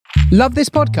Love this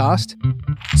podcast?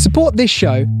 Support this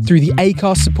show through the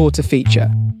Acast supporter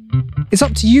feature. It's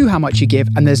up to you how much you give,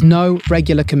 and there's no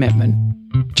regular commitment.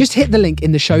 Just hit the link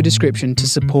in the show description to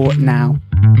support now.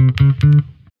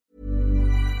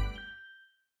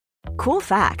 Cool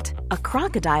fact, a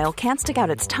crocodile can't stick out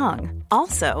its tongue.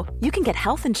 Also, you can get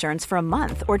health insurance for a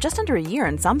month or just under a year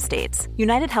in some states.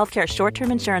 United Healthcare short-term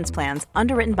insurance plans,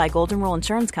 underwritten by Golden Rule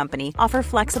Insurance Company, offer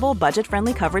flexible,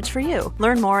 budget-friendly coverage for you.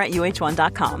 Learn more at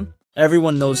uh1.com.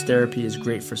 Everyone knows therapy is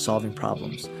great for solving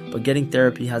problems, but getting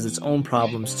therapy has its own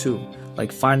problems too,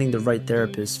 like finding the right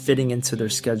therapist, fitting into their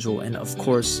schedule, and of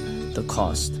course, the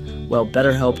cost. Well,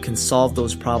 BetterHelp can solve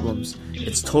those problems.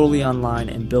 It's totally online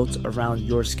and built around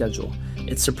your schedule.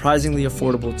 It's surprisingly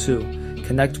affordable too.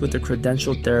 Connect with a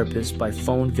credentialed therapist by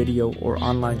phone, video, or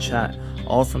online chat,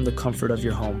 all from the comfort of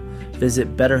your home.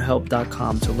 Visit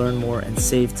BetterHelp.com to learn more and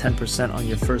save 10% on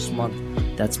your first month.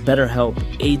 That's BetterHelp,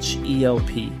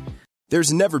 H-E-L-P.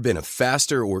 There's never been a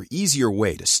faster or easier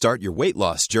way to start your weight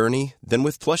loss journey than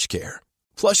with PlushCare.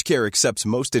 PlushCare accepts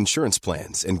most insurance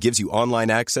plans and gives you online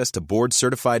access to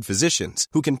board-certified physicians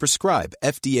who can prescribe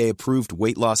FDA-approved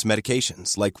weight loss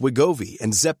medications like Wegovy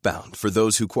and Zepbound for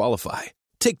those who qualify.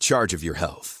 Take charge of your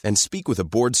health and speak with a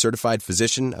board-certified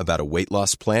physician about a weight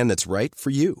loss plan that's right for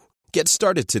you. Get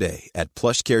started today at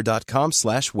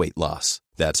plushcare.com/weight loss.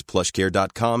 That's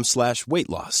plushcare.com/weight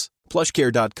loss.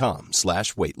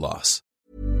 plushcare.com/weight loss.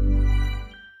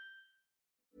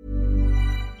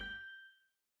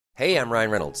 Hey, I'm Ryan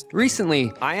Reynolds.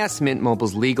 Recently, I asked Mint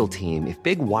Mobile's legal team if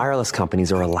big wireless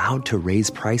companies are allowed to raise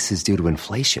prices due to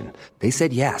inflation. They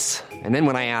said yes. And then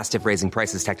when I asked if raising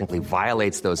prices technically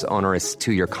violates those onerous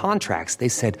two-year contracts, they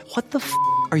said, "What the f***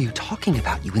 are you talking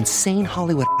about, you insane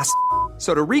Hollywood ass?"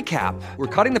 So to recap, we're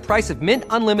cutting the price of Mint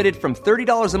Unlimited from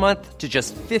 $30 a month to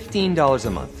just $15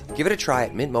 a month. Give it a try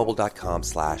at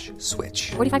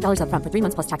mintmobile.com/switch. $45 up front for 3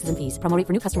 months plus taxes and fees. Promo rate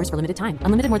for new customers for limited time.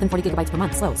 Unlimited more than 40 gigabytes per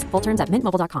month. Slows full terms at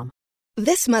mintmobile.com.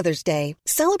 This Mother's Day,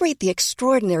 celebrate the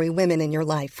extraordinary women in your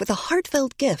life with a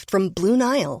heartfelt gift from Blue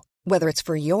Nile. Whether it's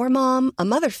for your mom, a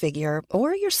mother figure,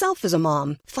 or yourself as a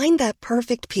mom, find that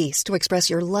perfect piece to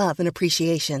express your love and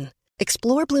appreciation.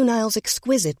 Explore Blue Nile's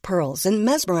exquisite pearls and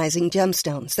mesmerizing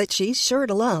gemstones that she's sure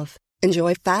to love.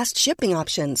 Enjoy fast shipping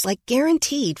options like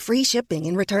guaranteed free shipping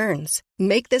and returns.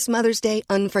 Make this Mother's Day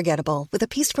unforgettable with a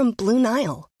piece from Blue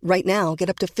Nile. Right now, get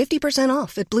up to 50%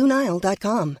 off at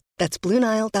BlueNile.com. That's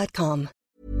BlueNile.com.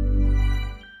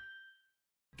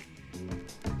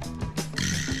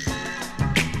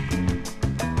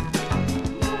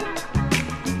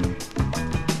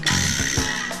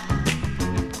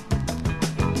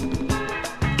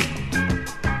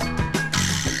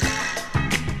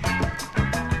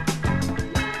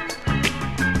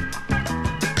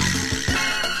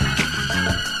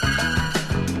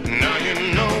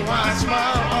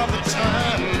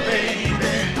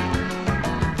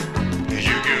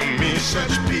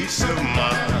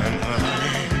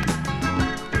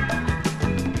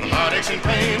 And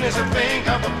pain is a thing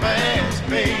of the past,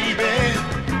 baby.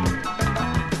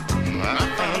 I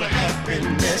found a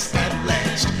happiness that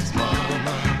lasts,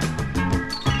 mama.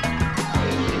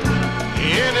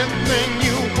 Anything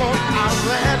you want, I'll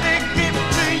gladly give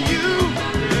to you.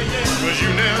 'Cause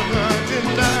you never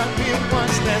denied me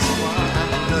once, that's why I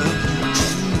love you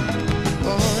too.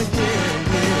 Oh yeah,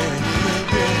 yeah,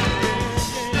 yeah, yeah.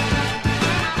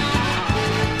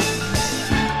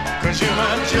 'Cause you're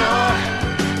my joy.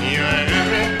 You're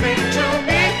everything to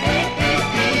me.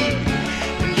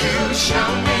 You show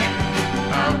me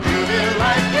how beauty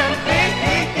like can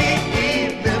be.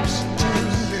 Lips to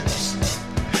lips,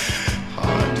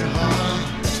 heart to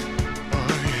heart.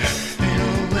 Oh yeah,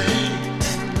 your way,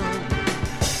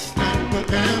 not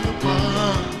whatever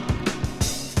part.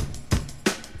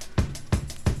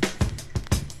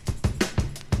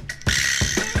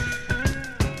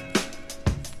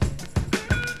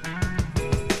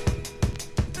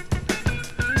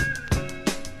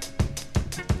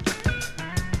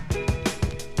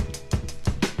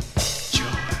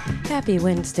 Happy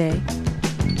Wednesday.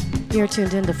 You're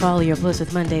tuned in to Follow Your Bliss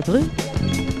with Monday Blue.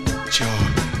 Joy.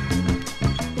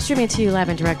 Streaming to you live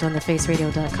and direct on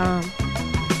thefaceradio.com.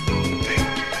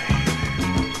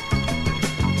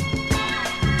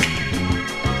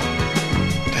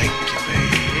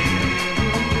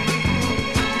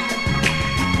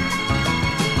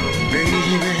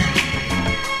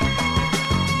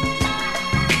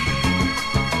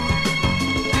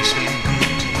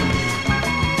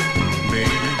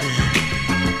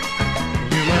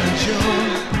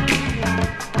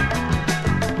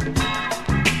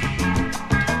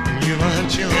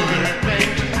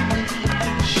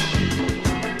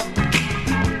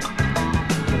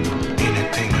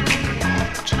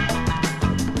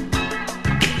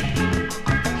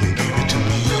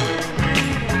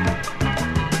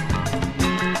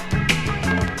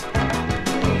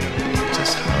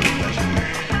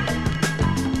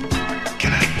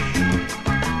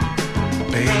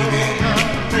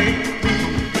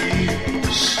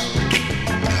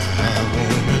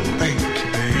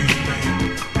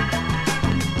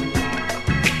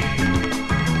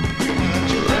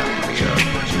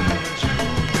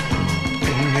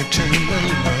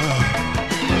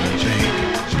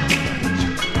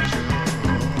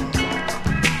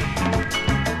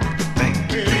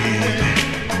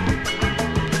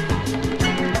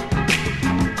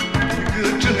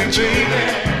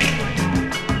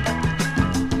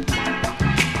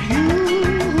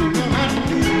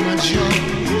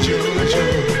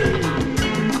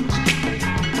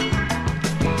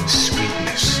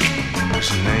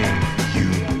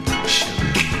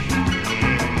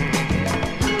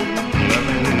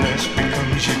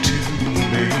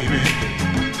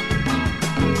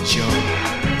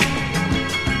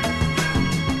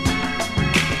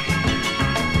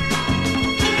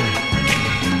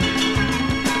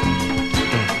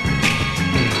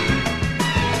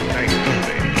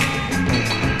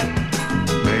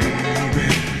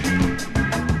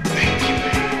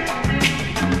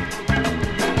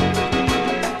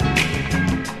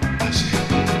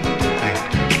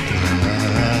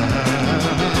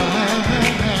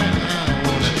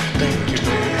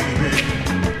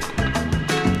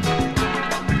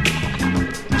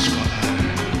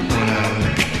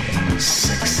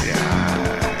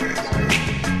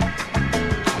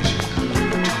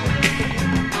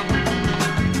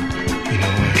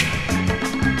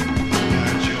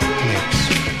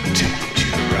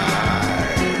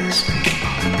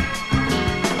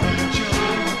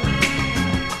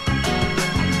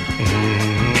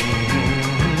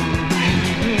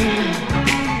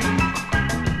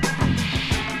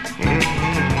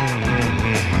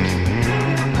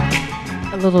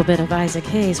 A little bit of Isaac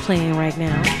Hayes playing right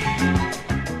now.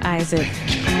 Isaac,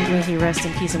 may he rest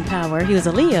in peace and power. He was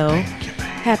a Leo.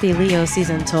 Happy Leo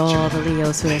season to all the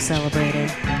Leos who are celebrating.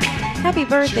 Happy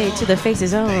birthday to the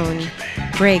Face's own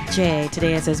Greg J.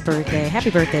 Today is his birthday. Happy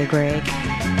birthday, Greg.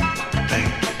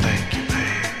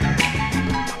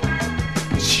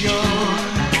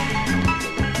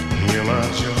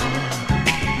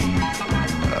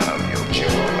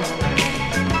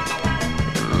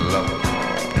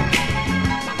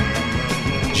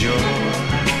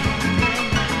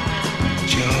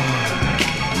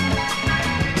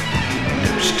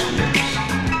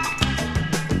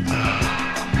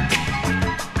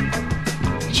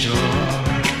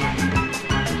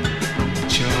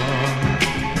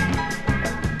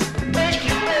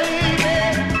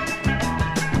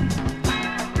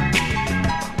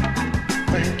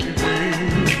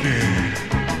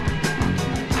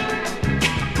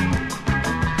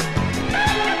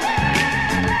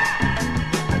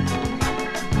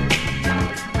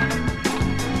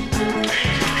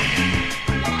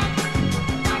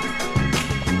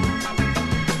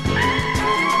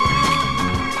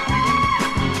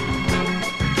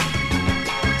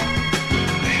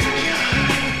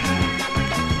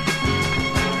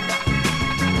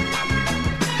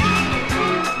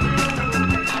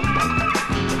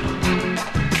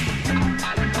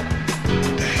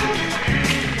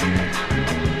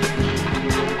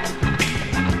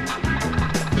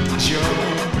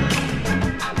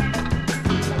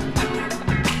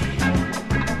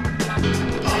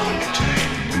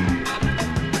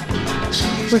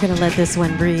 We're going to let this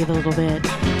one breathe a little bit.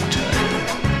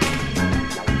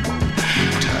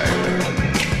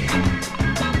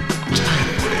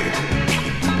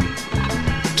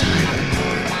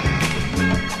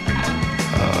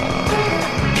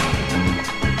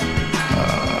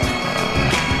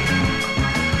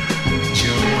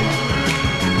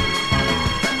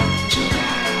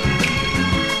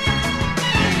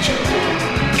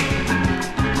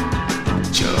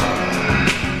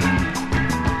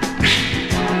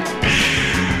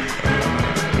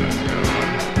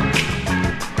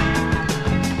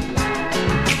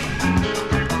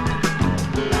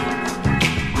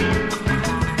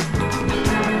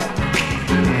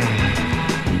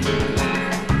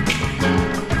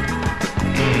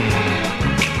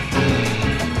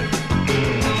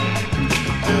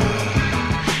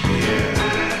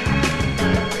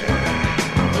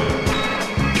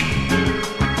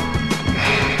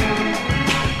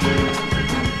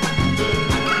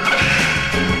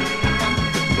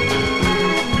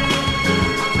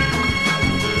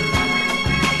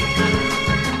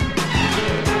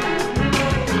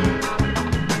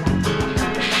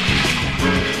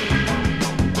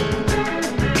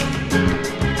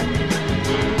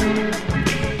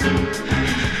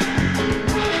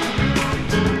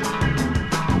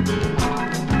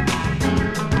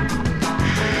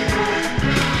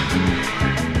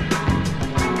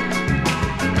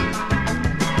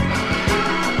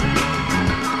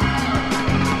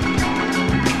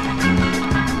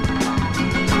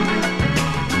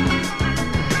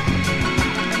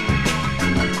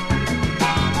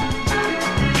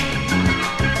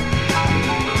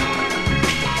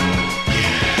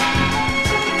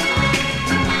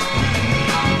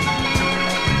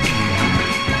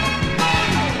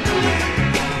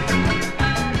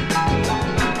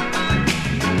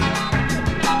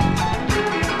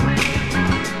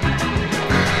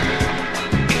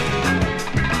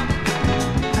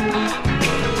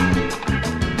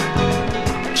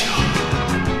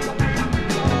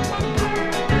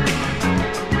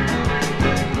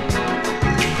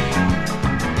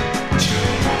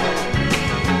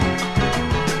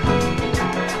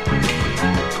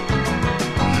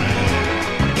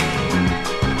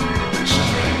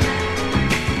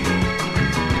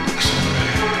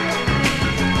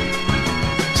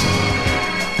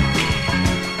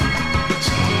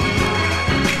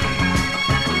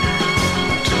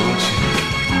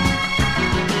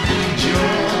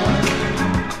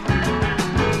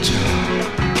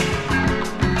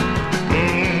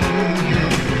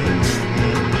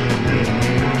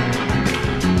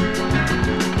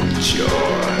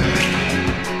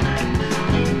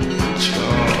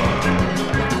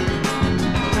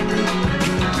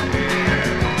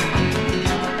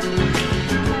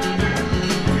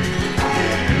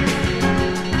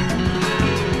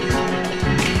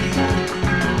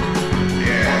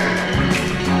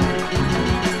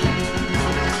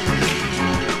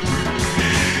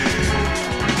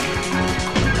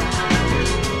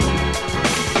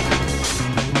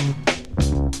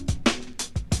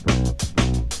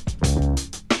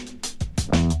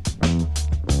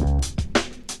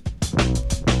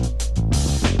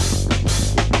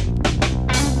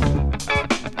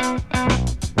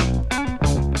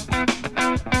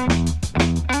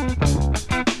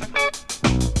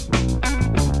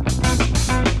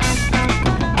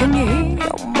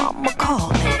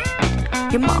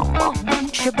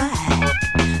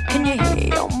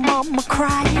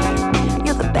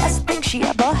 she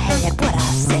ever had. What I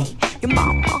say, your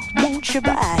mama wants you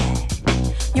back.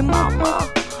 Your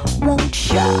mama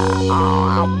wants you. Oh,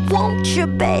 I want you,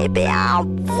 baby, I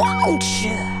want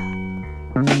you.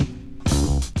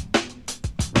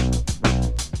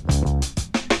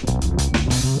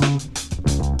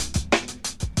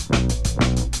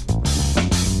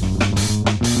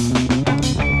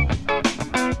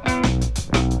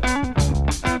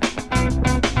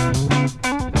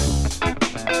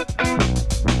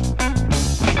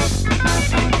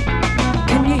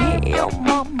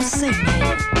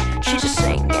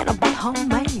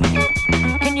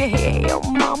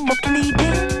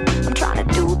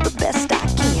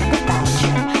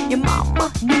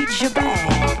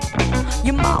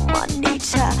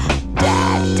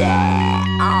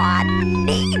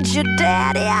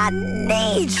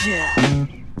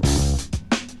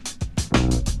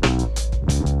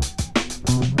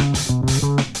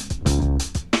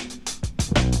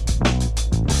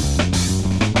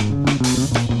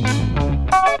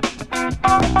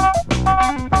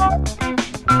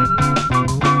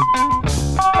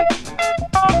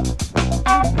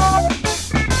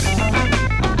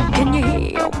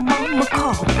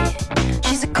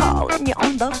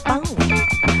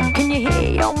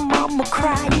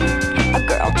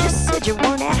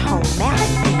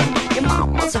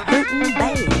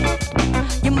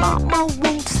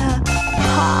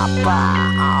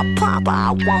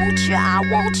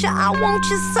 I want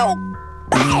you so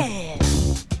bad.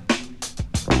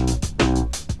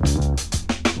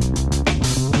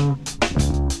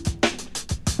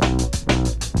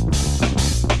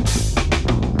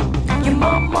 Your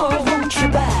mama wants you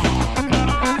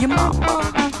back. Your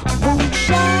mama wants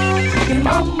you. Your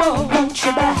mama wants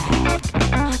you back.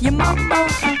 Your mama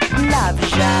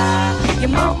loves you. Your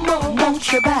mama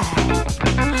wants you back.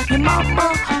 Your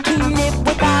mama can't live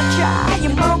without you.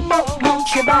 Your mama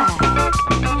wants you back.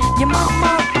 Your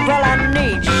mama, well, I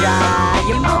need ya.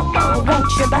 Your mama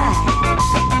wants you back.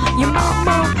 Your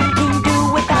mama can't do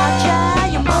without ya.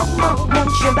 Your mama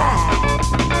wants you back.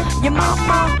 Your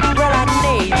mama, well, I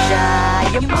need ya.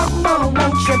 Your mama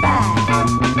wants you back.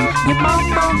 Your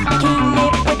mama can't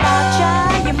live without ya.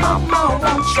 Your mama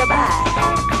wants you back.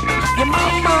 Your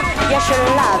mama, yeah, she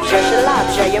loves ya, she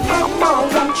loves ya. Your mama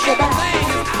wants you back.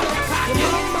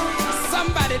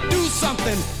 Somebody do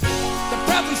something. The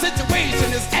present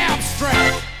situation is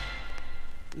abstract.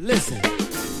 Listen.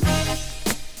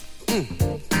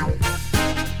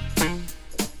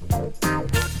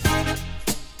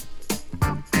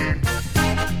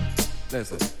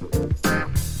 Listen.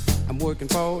 I'm working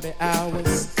 40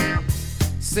 hours,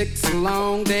 6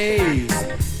 long days,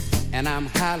 and I'm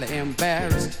highly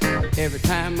embarrassed every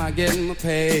time I get my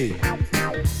pay.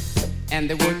 And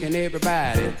they're working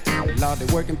everybody. Lord,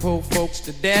 they're working poor folks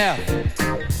to death.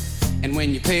 And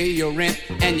when you pay your rent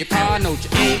and your car note,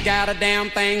 you ain't got a damn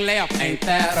thing left. Ain't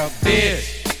that a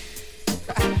bitch?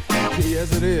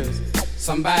 Yes, it is.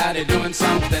 Somebody doing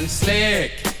something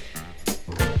slick.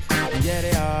 Yeah,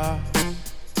 they are.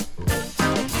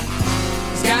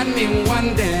 It's got me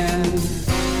wondering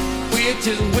which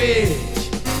is which.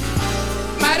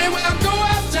 Might as well go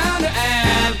uptown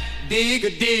and dig a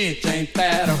ditch. Ain't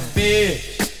that a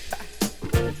bitch?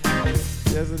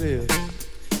 Yes, it is.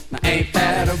 Now, ain't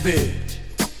that a bitch?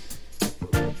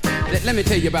 Let me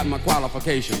tell you about my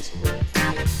qualifications.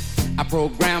 I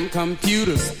program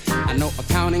computers. I know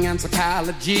accounting and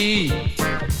psychology.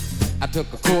 I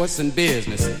took a course in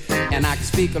business, and I can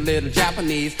speak a little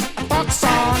Japanese. I thought,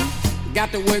 son,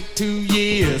 got to work 2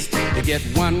 years to get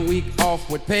 1 week off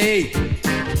with pay.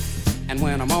 And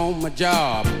when I'm on my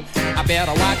job, I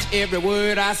better watch every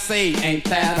word I say. Ain't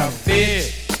that a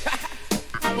bitch?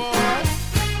 Boy,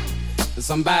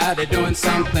 somebody doing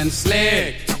something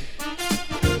slick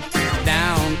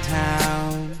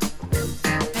downtown.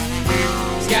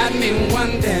 It's got me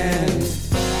wondering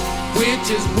which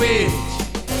is which.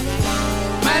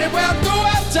 Might as well go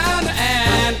uptown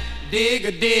and dig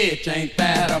a ditch. Ain't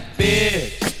that a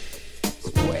bitch?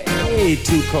 It's way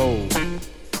too cold.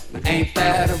 Ain't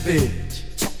that a bitch?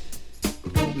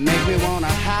 Make me wanna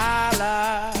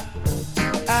holler.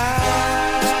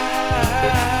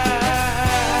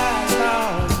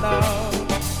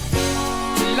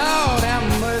 Lord have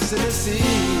mercy to see.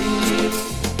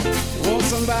 Won't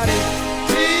somebody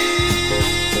please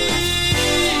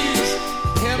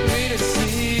help me to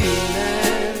see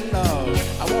that, Lord?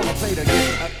 I wanna play the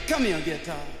guitar. Come here,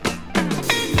 guitar.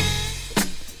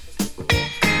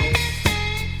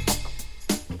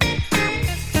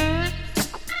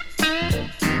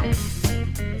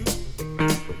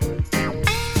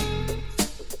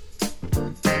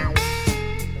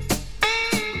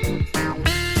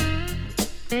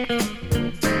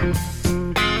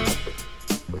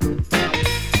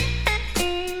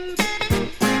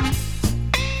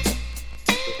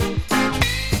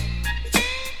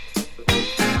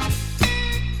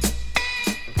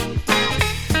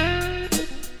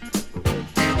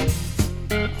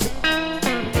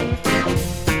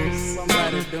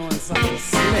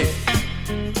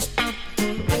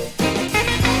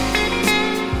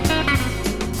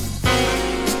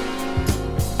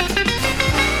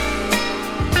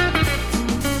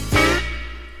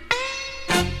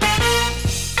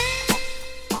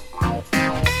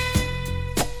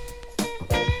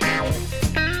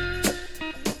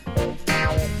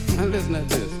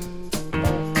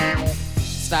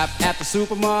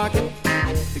 supermarket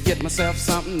to get myself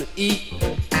something to eat.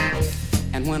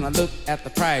 And when I looked at the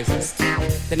prices,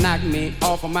 they knocked me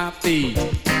off of my feet.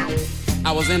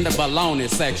 I was in the bologna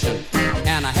section,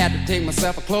 and I had to take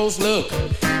myself a close look.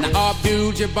 Now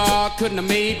Abdul-Jabbar couldn't have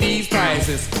made these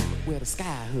prices with a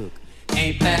sky hook.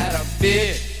 Ain't that a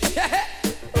bitch?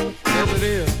 Yes, it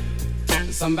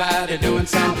is. Somebody doing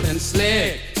something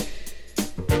slick.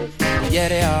 Yeah,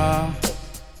 they are.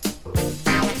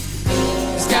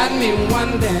 It's got me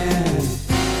wondering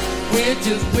which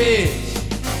is which.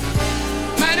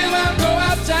 Might as well go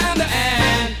out yonder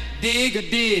and dig a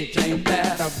ditch. Ain't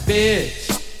that a bitch?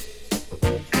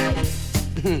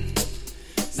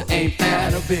 Now ain't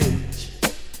that a bitch?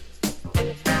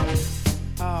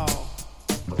 Oh,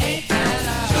 ain't that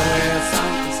a sure is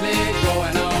something slick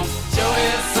going on. Sure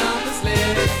is something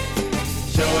slick.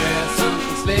 Sure is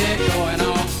something slick going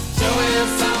on. Sure is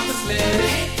something slick.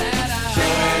 Ain't that a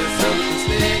sure is something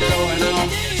slick going on.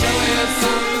 Sure is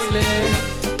something slick.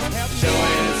 Sure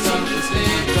is something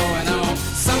slick going on.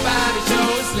 Somebody show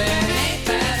is slick. Ain't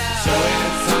that a sure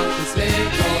is something slick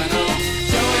going on.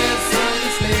 Sure is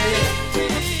something slick.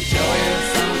 Sure is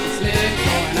something slick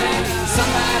going on.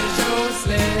 Somebody show is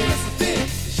slick.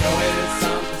 Sure is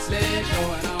something slick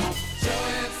going on. Sure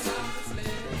is something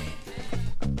slick.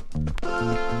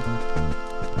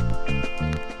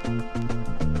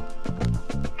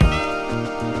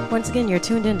 Once again, you're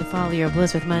tuned in to Follow Your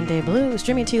Bliss with Monday Blue,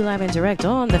 streaming to you live and direct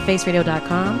on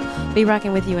thefaceradio.com. Be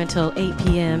rocking with you until 8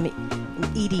 p.m.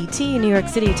 EDT, New York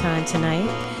City time tonight.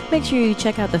 Make sure you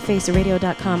check out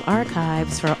thefaceradio.com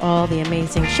archives for all the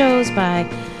amazing shows by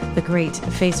the great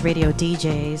Face Radio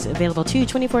DJs, available to you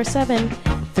 24/7,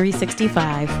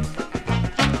 365.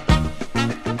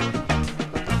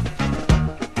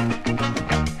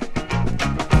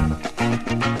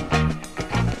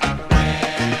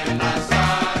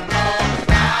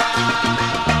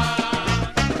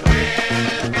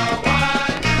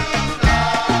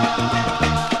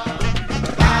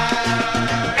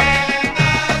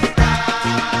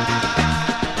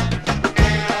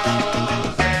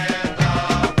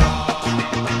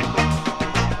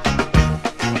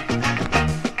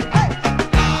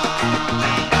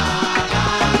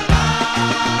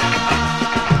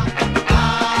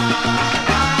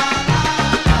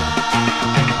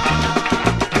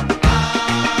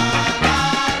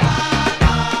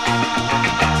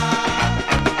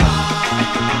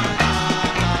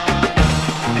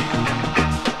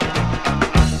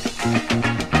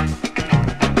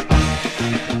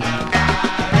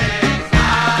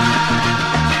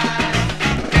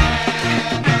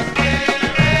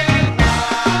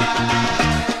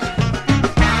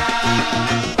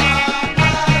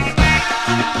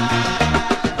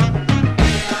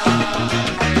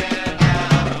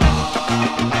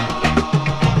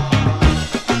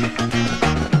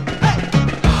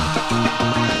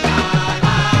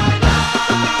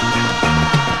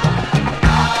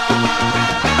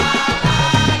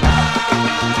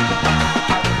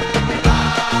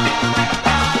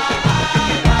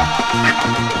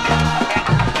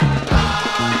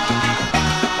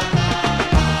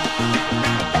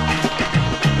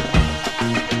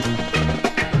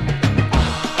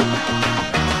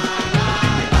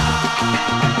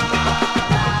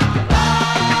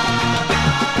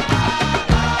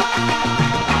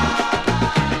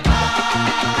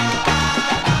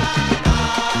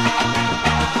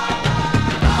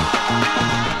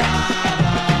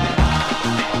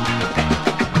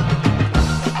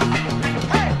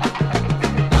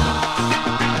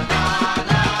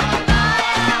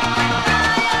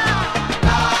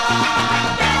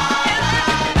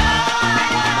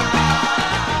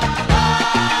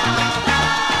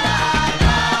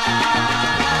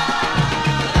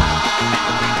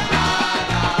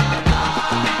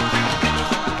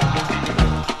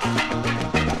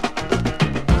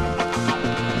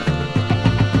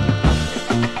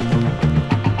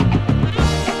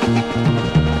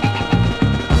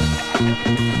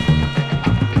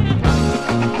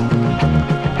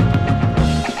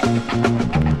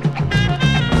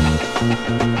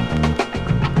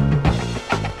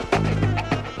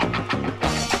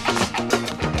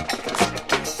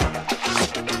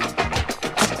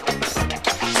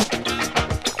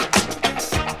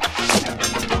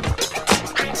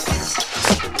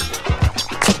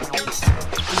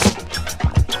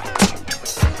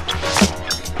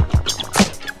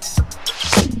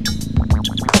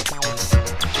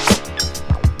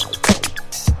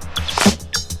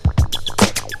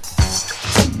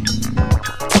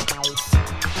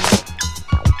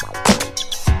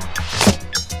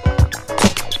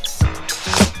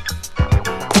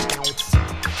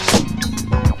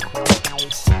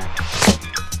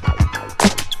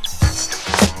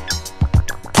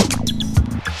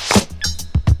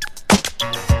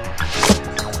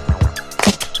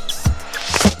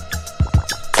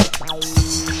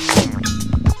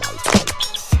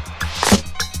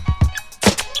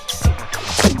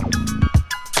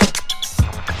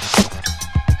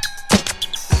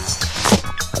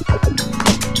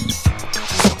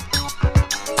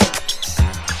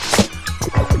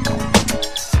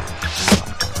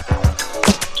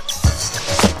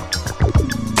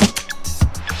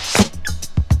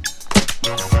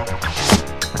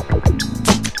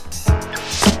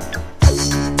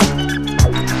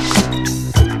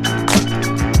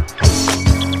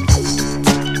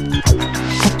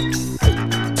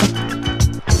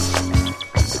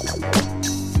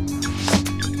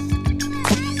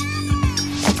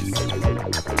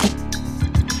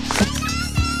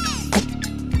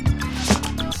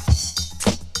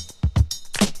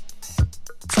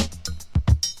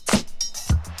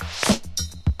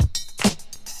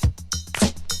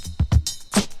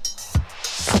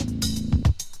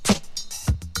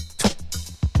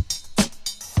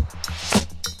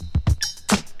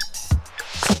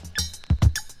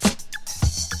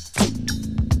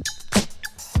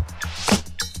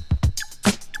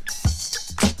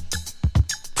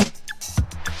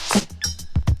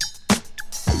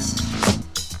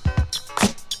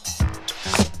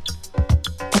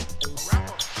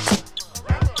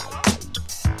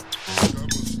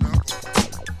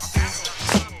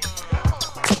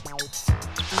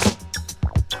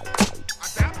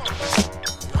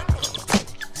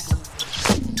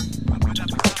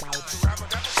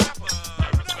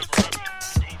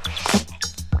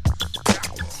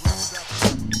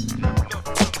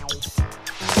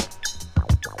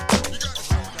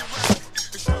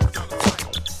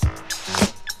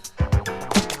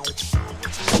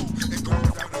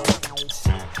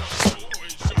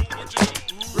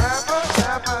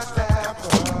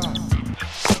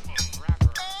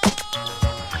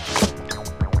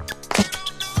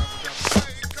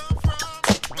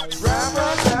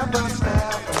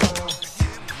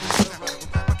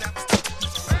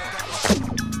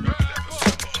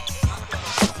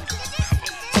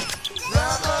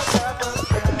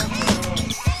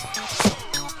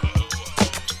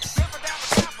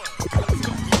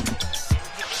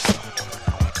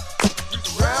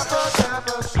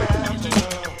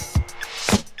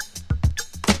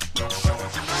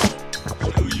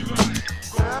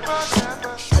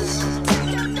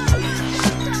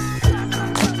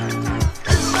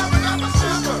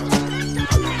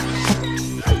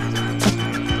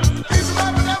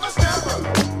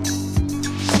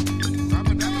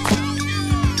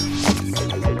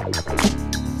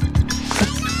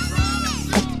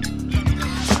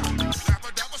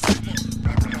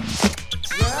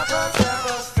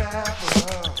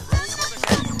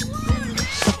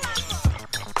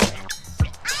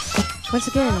 Once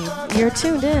again, you're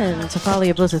tuned in to Follow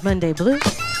Your Bliss with Monday Blue.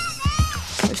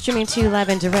 We're streaming to you live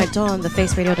and direct on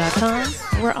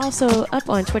thefaceradio.com. We're also up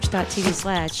on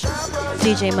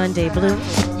twitch.tv/DJ Monday Blue.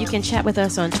 You can chat with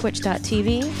us on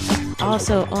twitch.tv,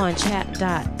 also on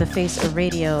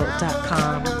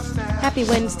chat.thefaceradio.com. Happy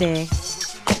Wednesday.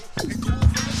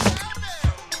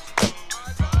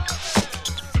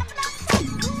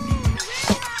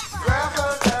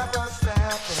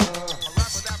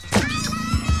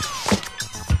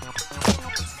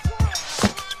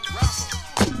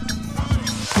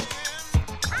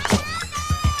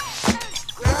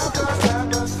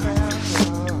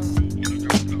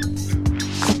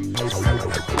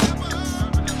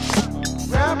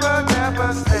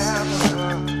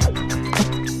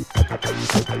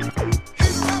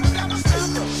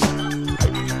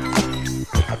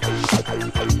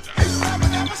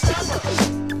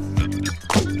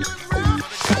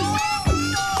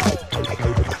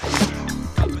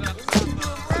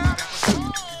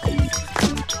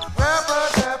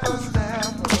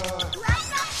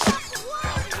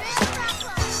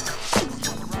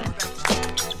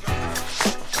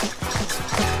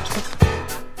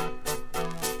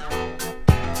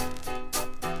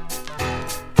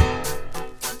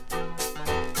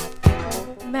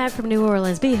 From New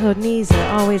Orleans, B.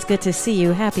 Hodneza, always good to see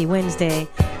you. Happy Wednesday.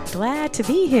 Glad to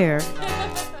be here.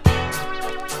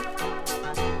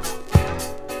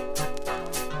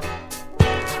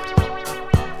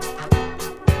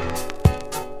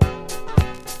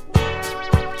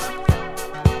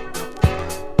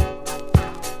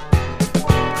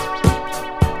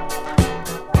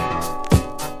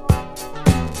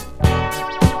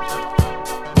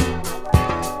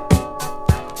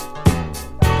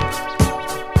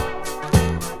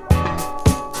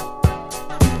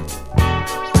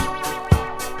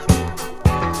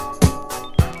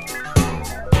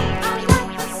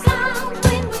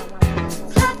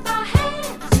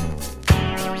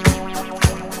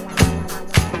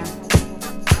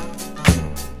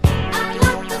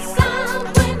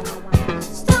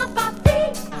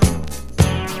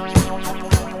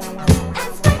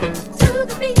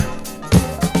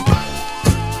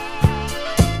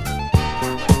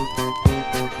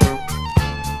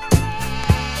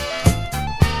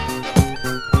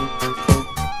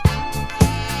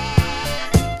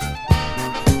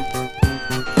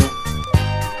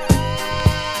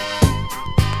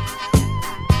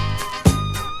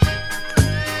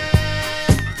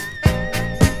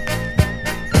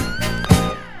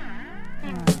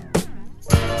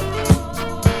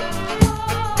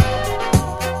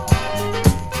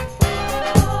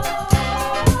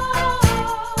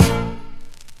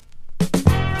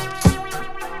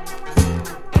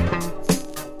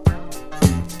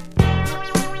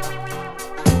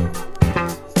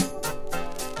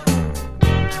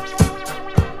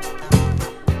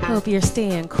 Hope you're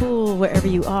staying cool wherever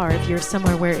you are, if you're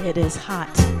somewhere where it is hot,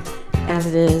 as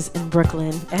it is in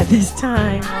Brooklyn at this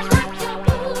time.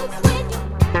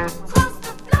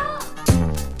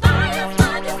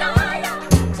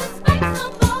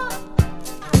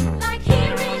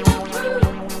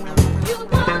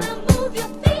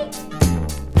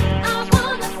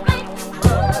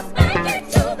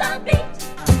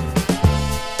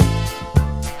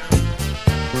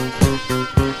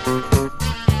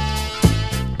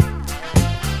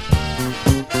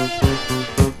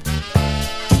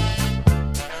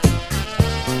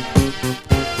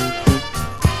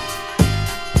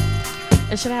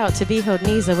 A shout out to B.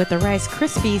 Hodneza with the Rice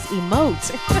Krispies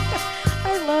emote.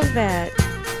 I love that.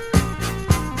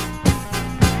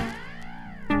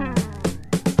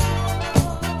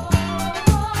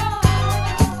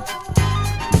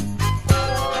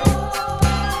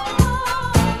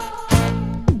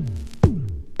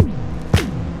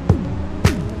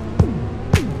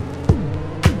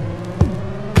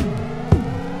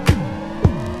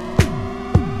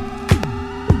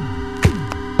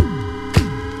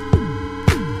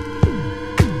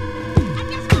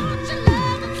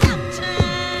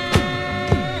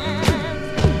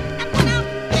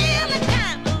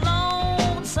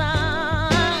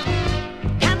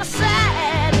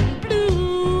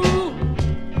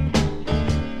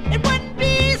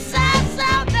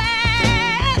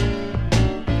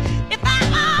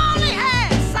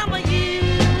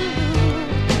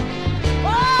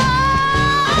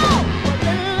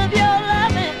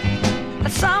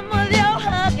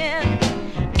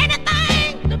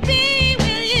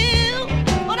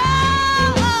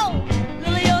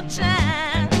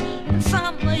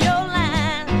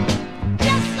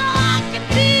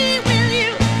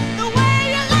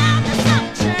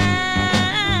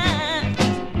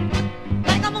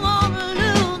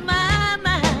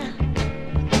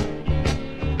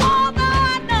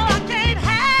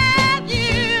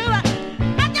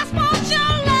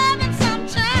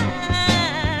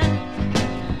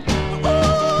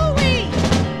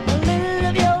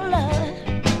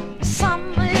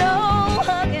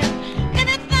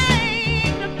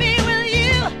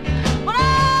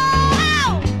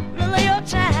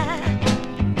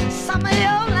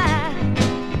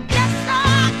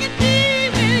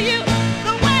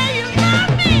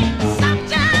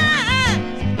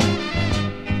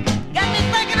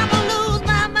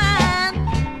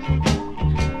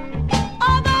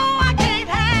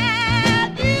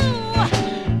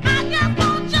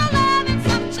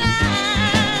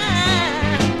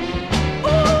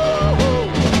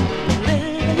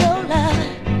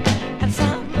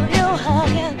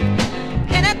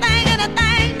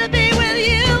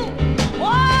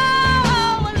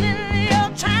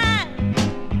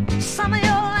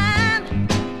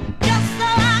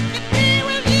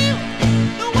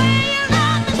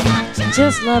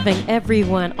 Just loving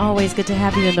everyone. Always good to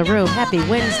have you in the room. Happy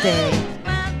Wednesday.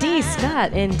 D.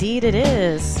 Scott, indeed it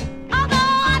is.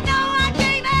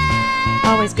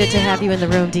 Always good to have you in the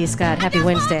room, D. Scott. Happy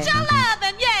Wednesday.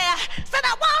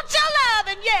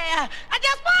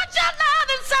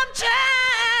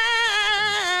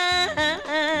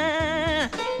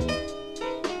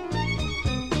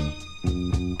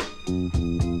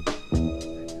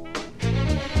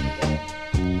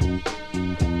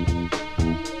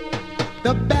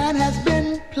 The band has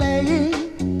been playing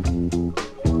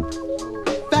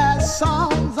fast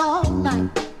songs all night.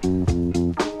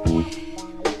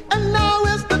 And now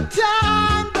is the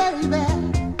time, baby,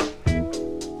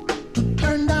 to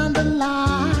turn down the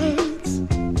lights.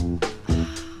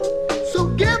 So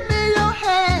give me your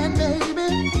hand,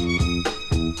 baby,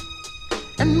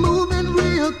 and move in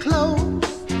real close.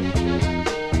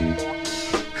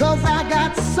 'Cause I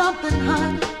got something,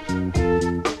 honey,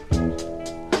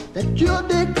 that you'll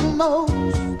dig the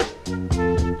most.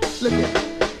 Look at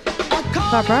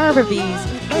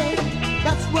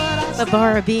The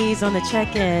Barbies on the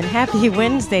check-in. Happy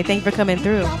Wednesday. Thanks for coming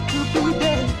through.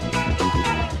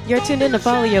 You're tuned in to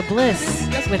Follow Your Bliss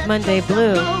with Monday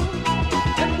Blue.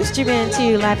 We're streaming to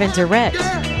you live and direct.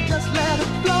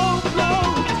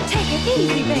 Take it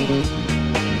easy, baby.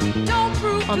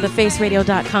 On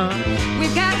thefaceradio.com. We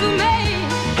got to make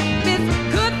this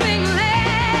good thing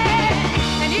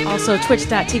last. Also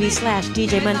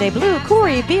twitch.tv/DJ Monday Blue.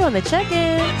 Corey B on the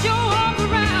check-in. Put your arms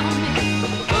around me.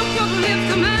 Put your lips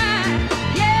to mine.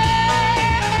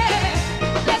 Yeah.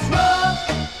 Let's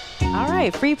roll. All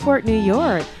right, Freeport, New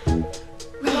York.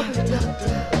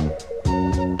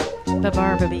 The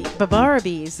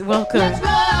Barbies, welcome. Let's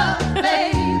roll,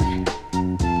 baby.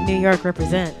 New York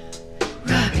represent.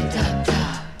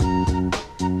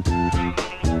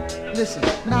 Listen,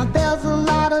 now there's a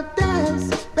lot of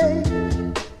dances,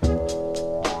 baby,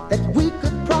 that we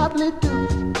could probably do.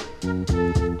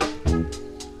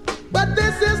 But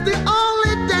this is the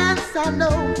only dance I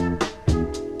know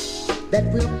that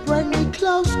will bring me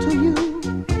close to you.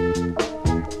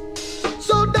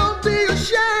 So don't be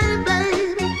ashamed,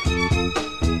 baby,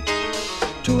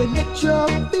 to admit your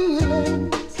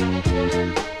feelings.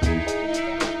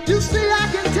 You see, I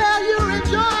can tell you're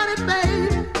enjoying it, baby,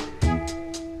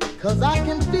 'cause I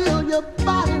can feel your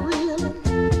body reeling.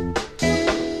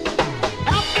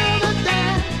 After the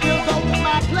dance, we'll go to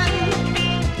my place,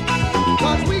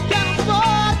 'cause we can't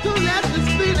afford to let this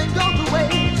feeling go to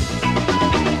waste.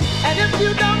 And if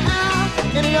you don't have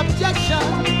any objection,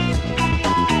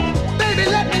 baby,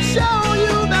 let me show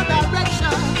you the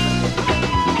direction.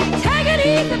 Take it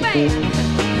easy, baby.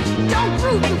 Don't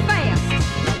move too fast.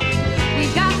 We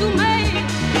got to make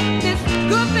this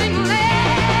good thing last.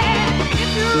 If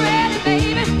you're ready,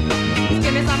 baby,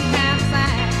 give me some kind of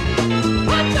sign.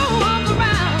 Put your arms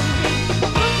around me.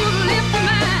 Put your lips to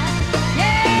mine.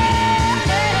 Yeah,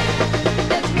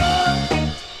 let's roll.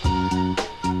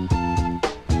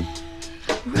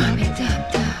 Rub it up,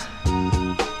 down.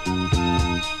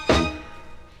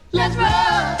 Let's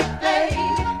roll, baby.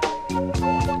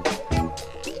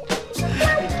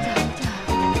 Rub it up, down.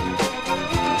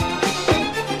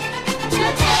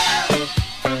 Let's roll.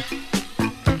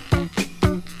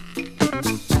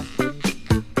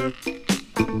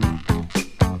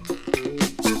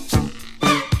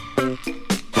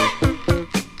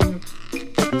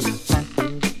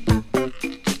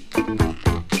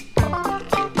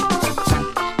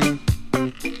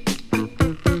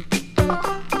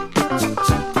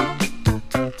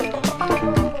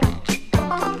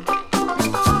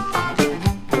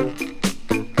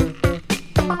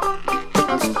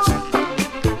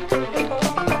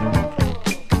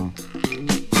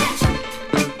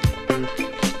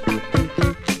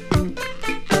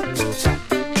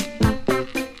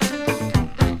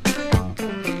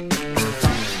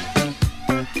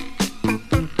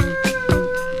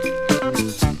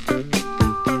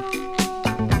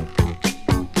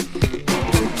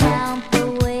 Count the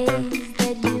ways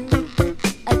that you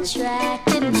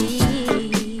attracted me.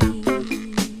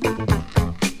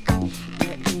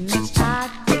 Your image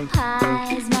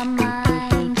occupies my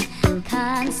mind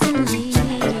constantly.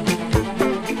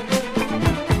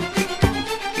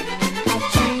 I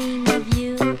dream of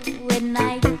you at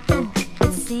night.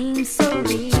 It seems so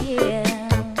real.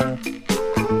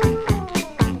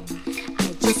 I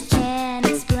just can't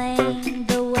explain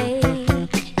the way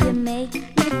you make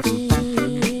me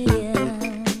feel.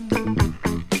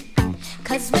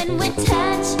 'Cause when we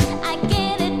touch, I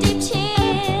get a deep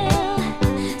chill.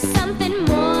 Something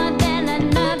more than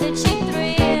another chick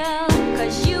thrill.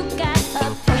 'Cause you got a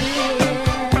feel.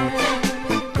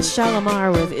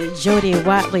 Shalimar with Jody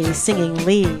Watley singing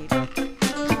lead.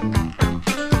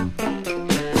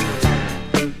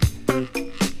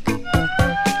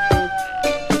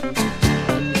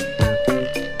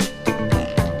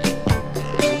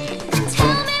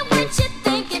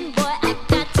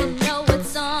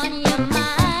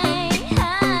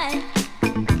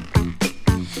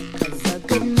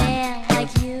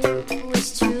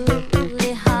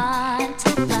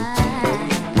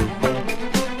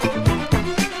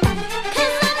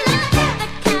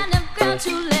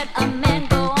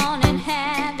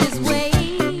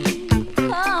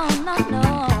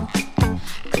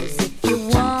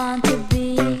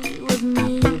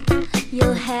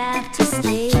 have to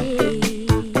stay.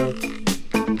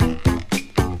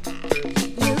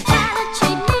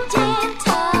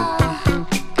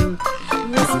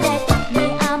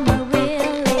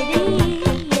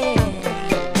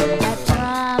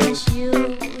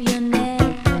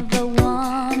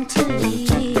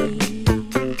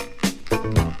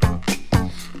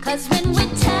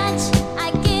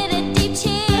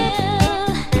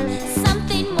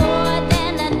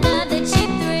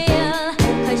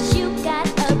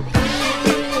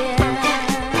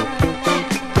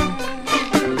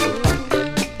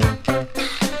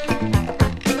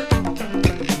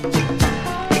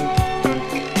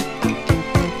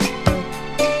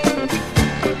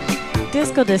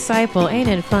 Disciple, ain't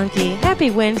it funky? Happy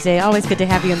Wednesday. Always good to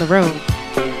have you in the room.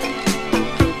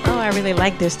 Oh, I really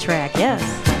like this track. Yes.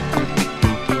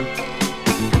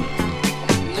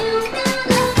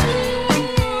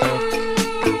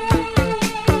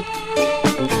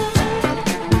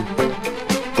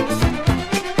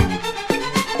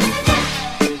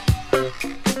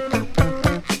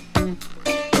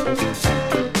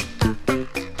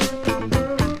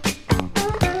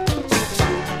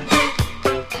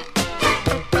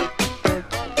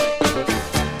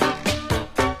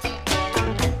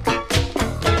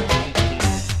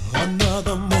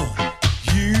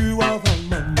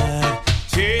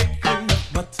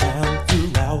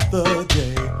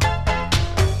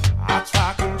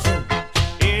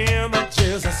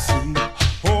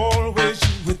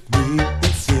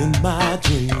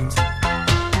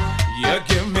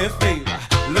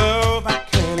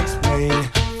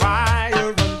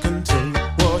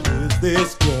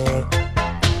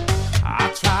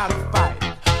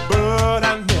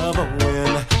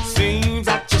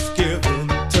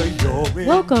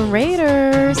 Welcome,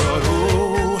 Raiders.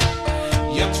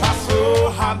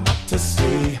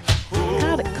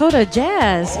 Coda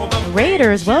Jazz.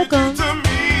 Raiders, welcome.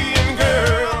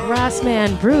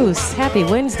 Rossman Bruce, happy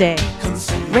Wednesday.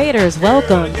 Raiders,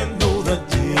 welcome.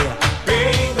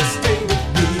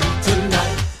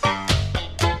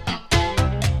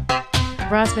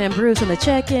 Rossman Bruce on the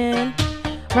check-in.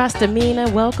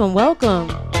 Rastamina, welcome, welcome.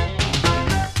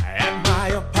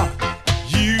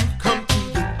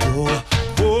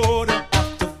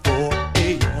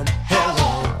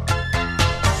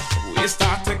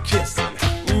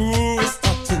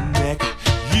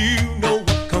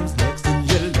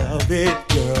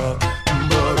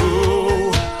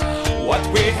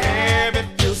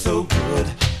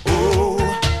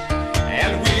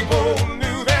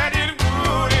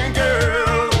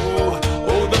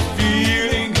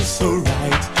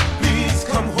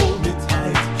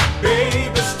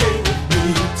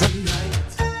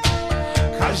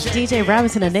 DJ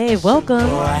Robinson and Nave, welcome.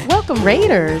 Welcome,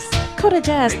 Raiders. Coda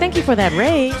Jazz, thank you for that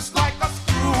raid.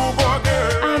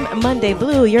 I'm Monday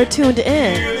Blue, you're tuned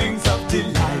in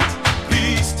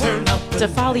to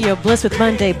follow your bliss with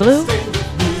Monday Blue.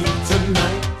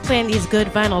 Playing these good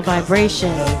vinyl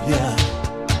vibrations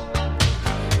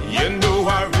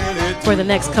for the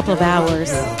next couple of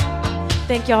hours.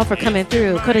 Thank y'all for coming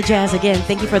through. Coda Jazz again,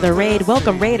 thank you for the raid.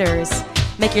 Welcome, Raiders.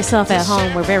 Make yourself at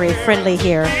home, we're very friendly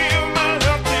here.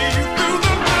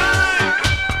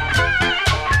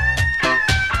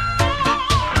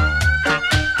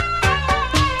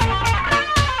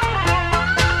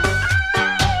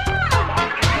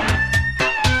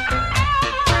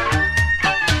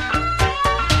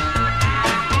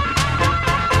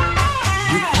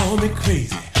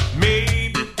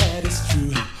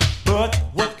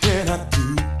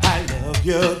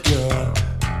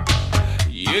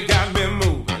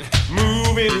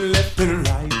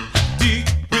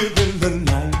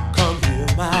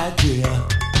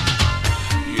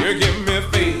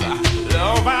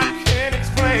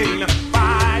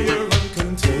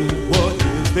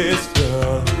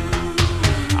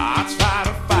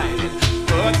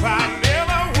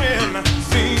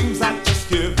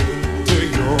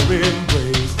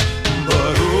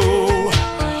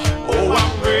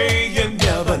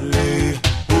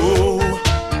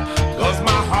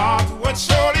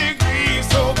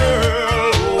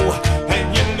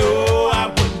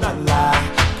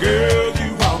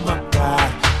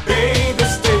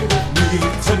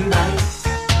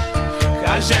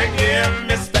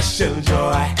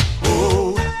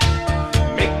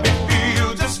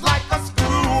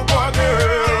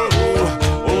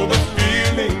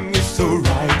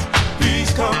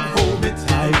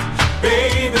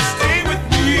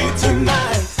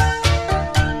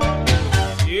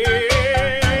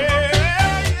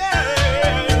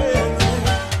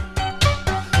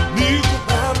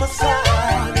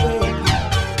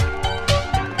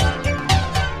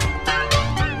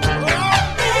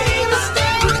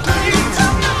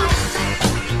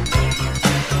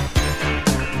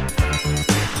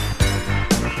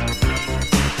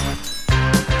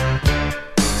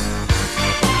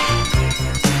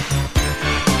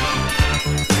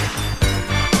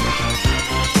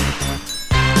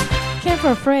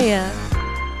 for Freya.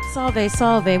 Salve,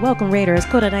 salve. Welcome, Raiders.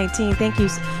 Coda 19, thank you.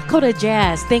 Coda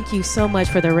Jazz, thank you so much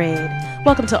for the raid.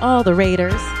 Welcome to all the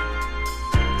Raiders.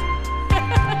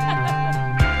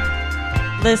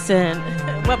 Listen,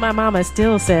 what my mama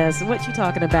still says. What you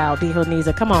talking about,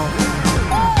 Bihoniza? Come on.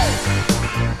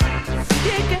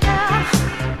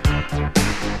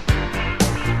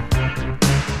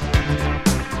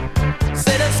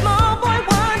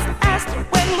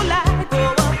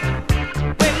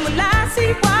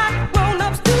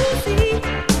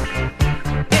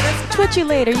 You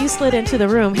later, you slid into the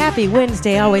room. Happy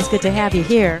Wednesday, always good to have you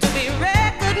here. To be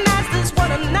recognized as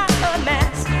one and not a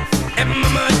mask. And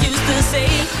Mama used to say,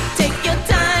 take your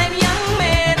time, young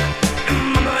man.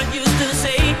 And Mama used to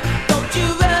say, don't you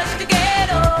rush to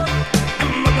get old.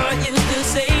 And Mama used to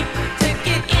say, take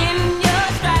it in your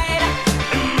stride.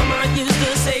 And Mama used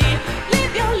to say,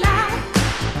 live your life.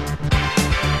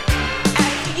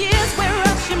 As the years went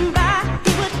rushing by,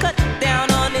 he would cut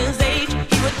down on his age.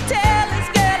 He would tell his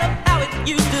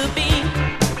used to be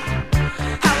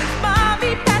how his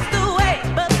mommy passed away,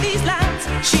 but these lines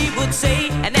she would say,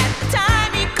 and at the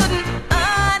time he couldn't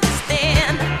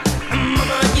understand.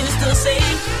 Mama used to say,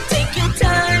 take your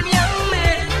time, young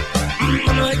man.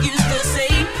 Mama used to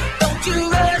say, don't you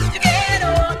rush to get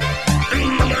old.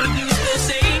 Mama used to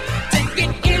say, take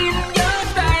it in your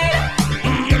stride.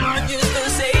 Mama used to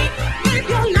say, live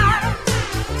your life.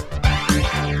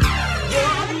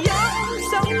 You're young,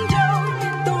 so young.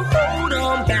 Hold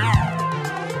on back.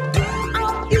 Do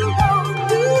all you want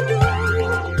to do.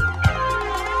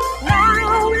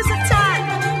 Now is the time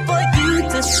for you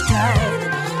to strive,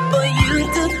 for you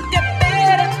to get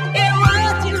better in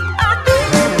what you are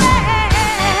doing.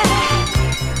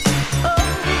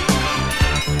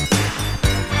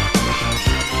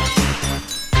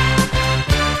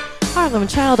 Harlem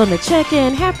Child on the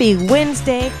check-in. Happy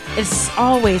Wednesday. It's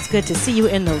always good to see you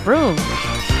in the room.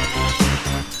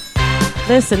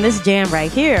 Listen, this jam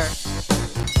right here.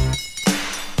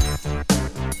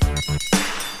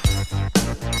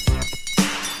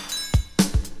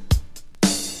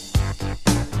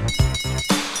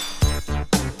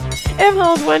 M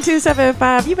Holmes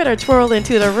 1275, you better twirl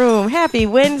into the room. Happy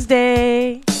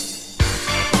Wednesday.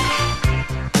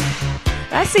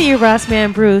 I see you,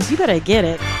 Rossman Bruce. You better get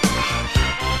it.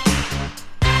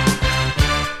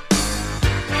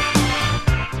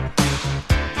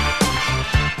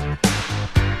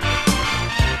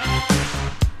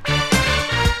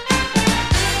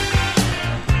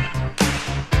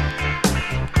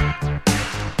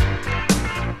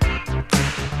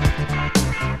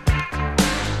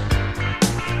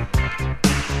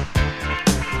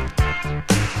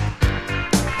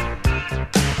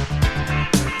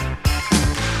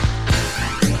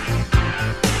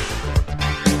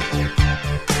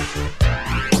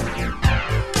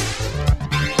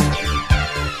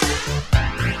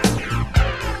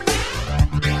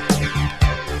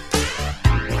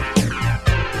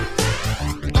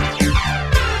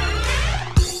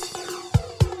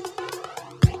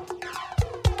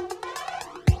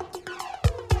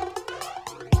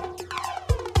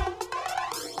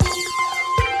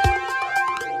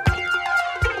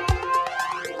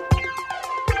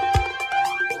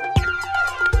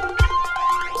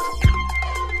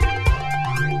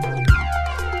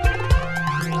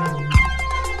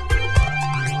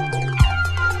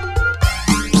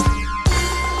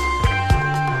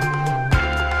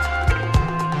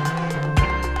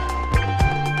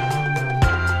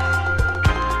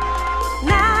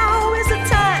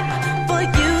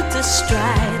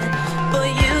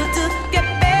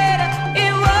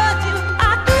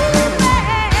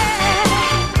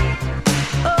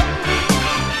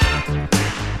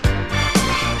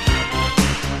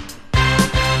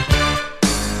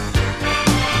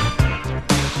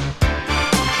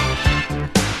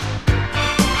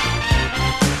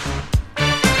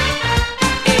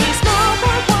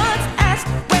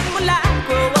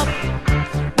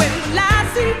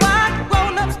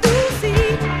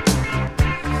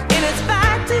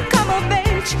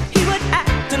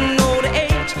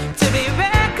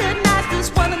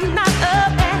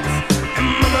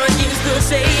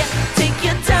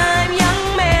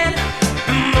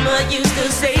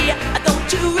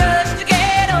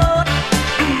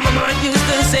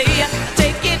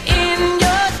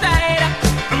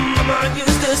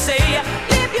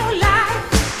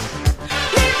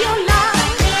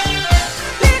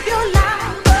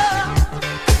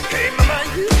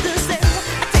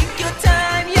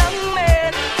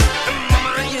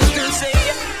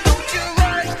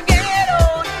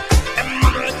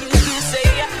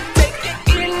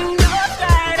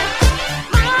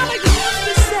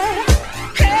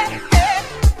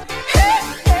 Hey,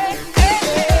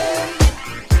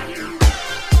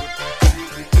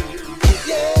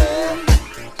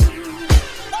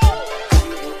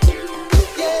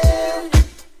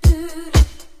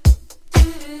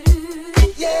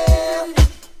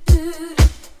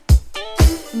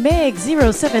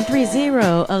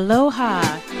 Meg0730,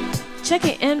 aloha.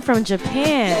 Checking in from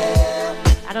Japan.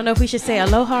 I don't know if we should say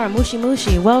aloha or mushi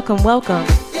mushi. Welcome, welcome.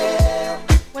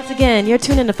 Once again, you're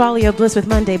tuned in to Follow Your Bliss with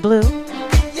Monday Blue.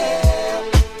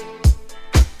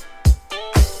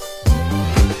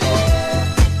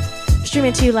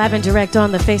 Streaming to you live and direct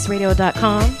on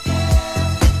thefaceradio.com.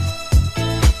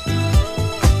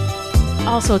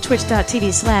 Also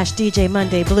twitch.tv/DJ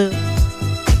Monday Blue.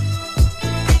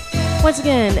 Once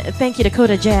again, thank you to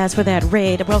Coda Jazz for that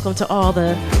raid. Welcome to all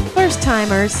the first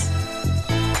timers.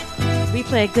 We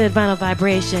play good vinyl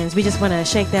vibrations. We just want to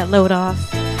shake that load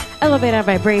off, elevate our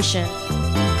vibration,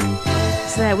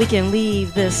 so that we can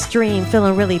leave this stream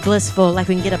feeling really blissful, like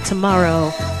we can get up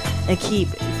tomorrow and keep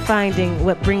finding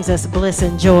what brings us bliss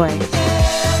and joy.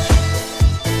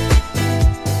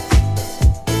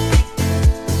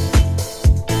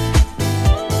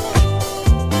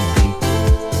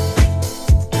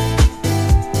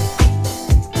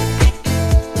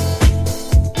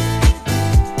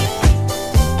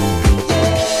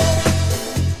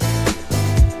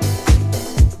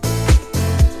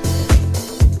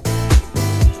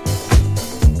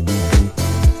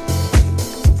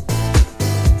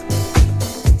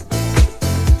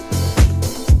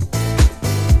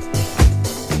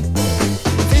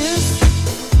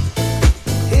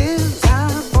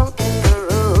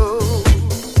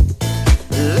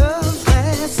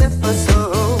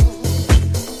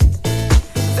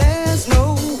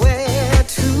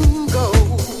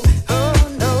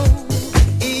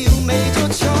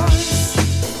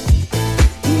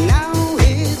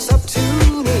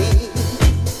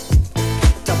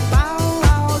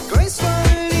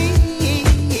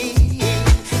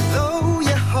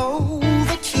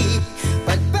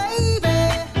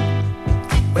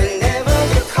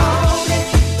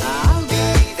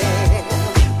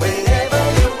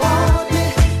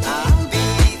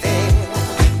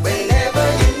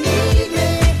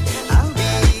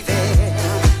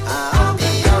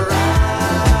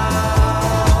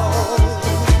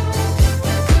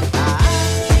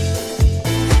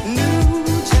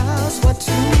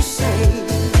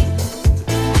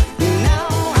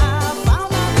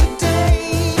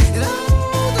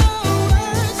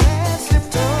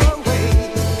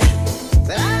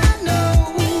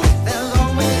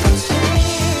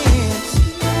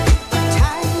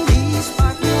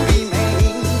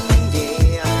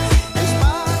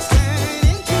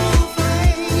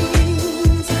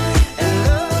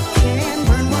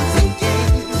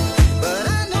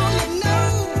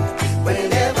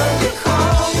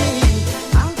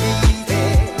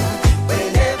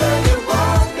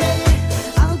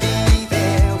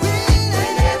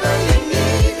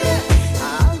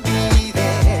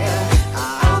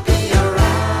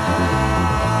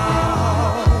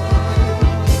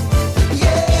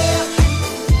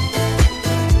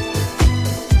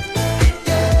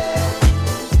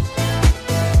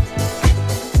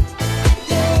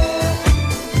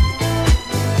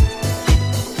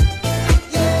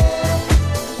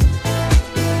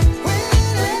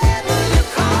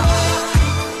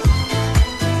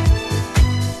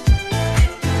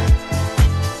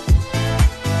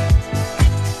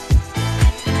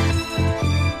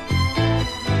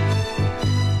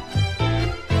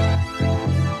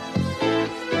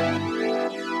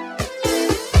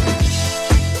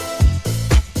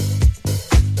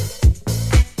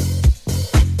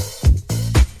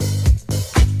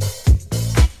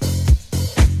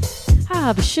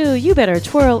 Shoo, you better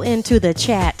twirl into the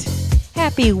chat.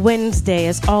 Happy Wednesday.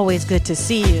 It's always good to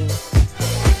see you.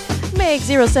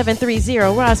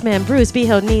 Meg0730, Rossman, Bruce,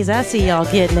 Behold Knees. I see y'all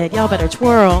getting it. Y'all better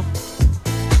twirl.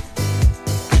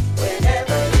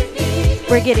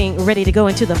 We're getting ready to go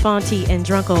into the Fonty and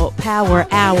Drunkle Power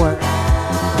Hour.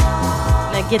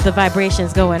 Now get the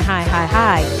vibrations going high, high,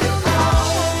 high.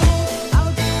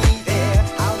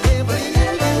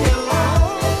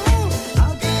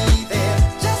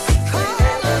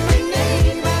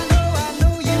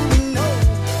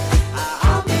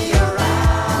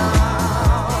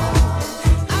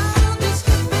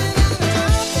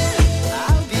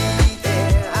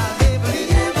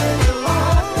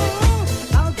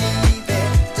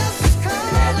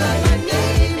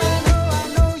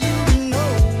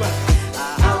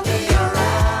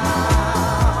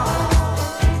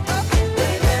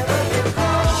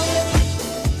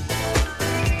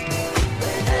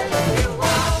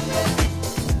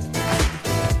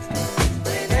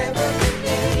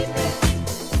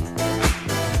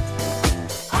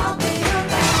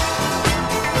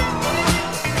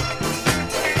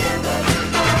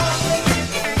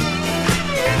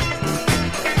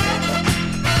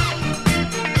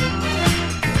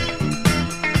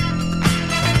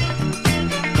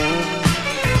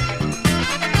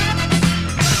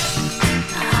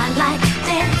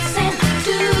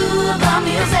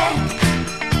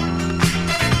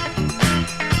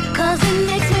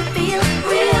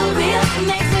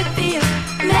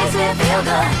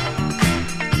 feel good.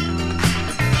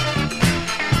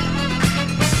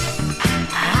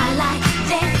 I like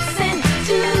dancing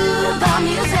to the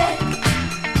music,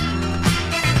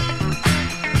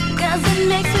 'cause it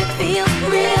makes me feel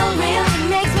real, real. It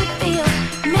makes me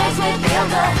feel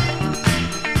good.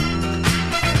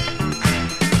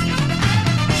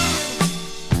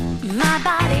 My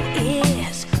body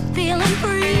is feeling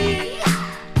free.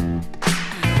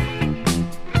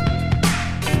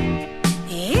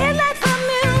 It lets the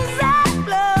music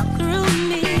flow through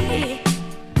me.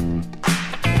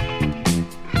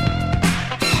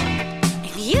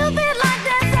 If you feel like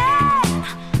dancing,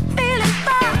 feeling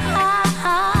fine,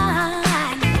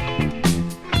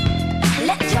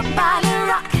 let your body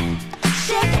rock,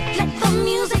 shake it, let the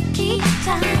music keep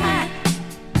time.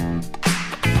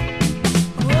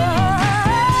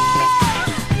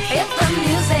 If the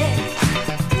music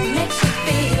makes you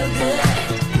feel good,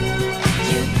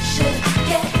 you should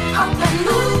get up and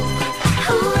move.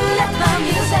 Ooh, let the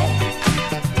music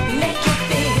make you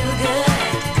feel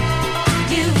good.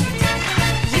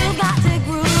 You got to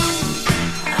groove.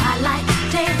 I like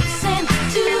dancing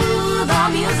to the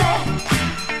music,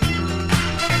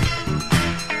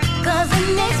 'cause it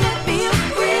makes me feel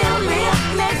real, real.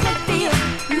 Makes me feel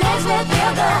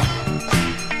good.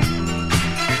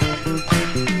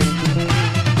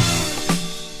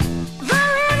 The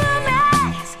rhythm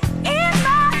is in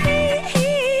my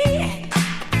feet.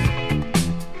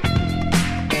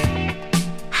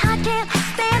 I can't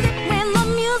stand it when the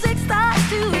music starts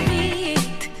to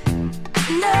beat.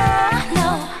 No, no.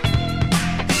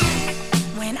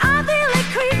 When I feel it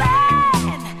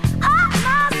creeping up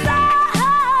my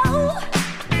soul,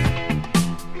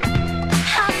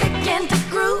 I begin to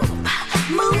groove,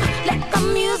 move.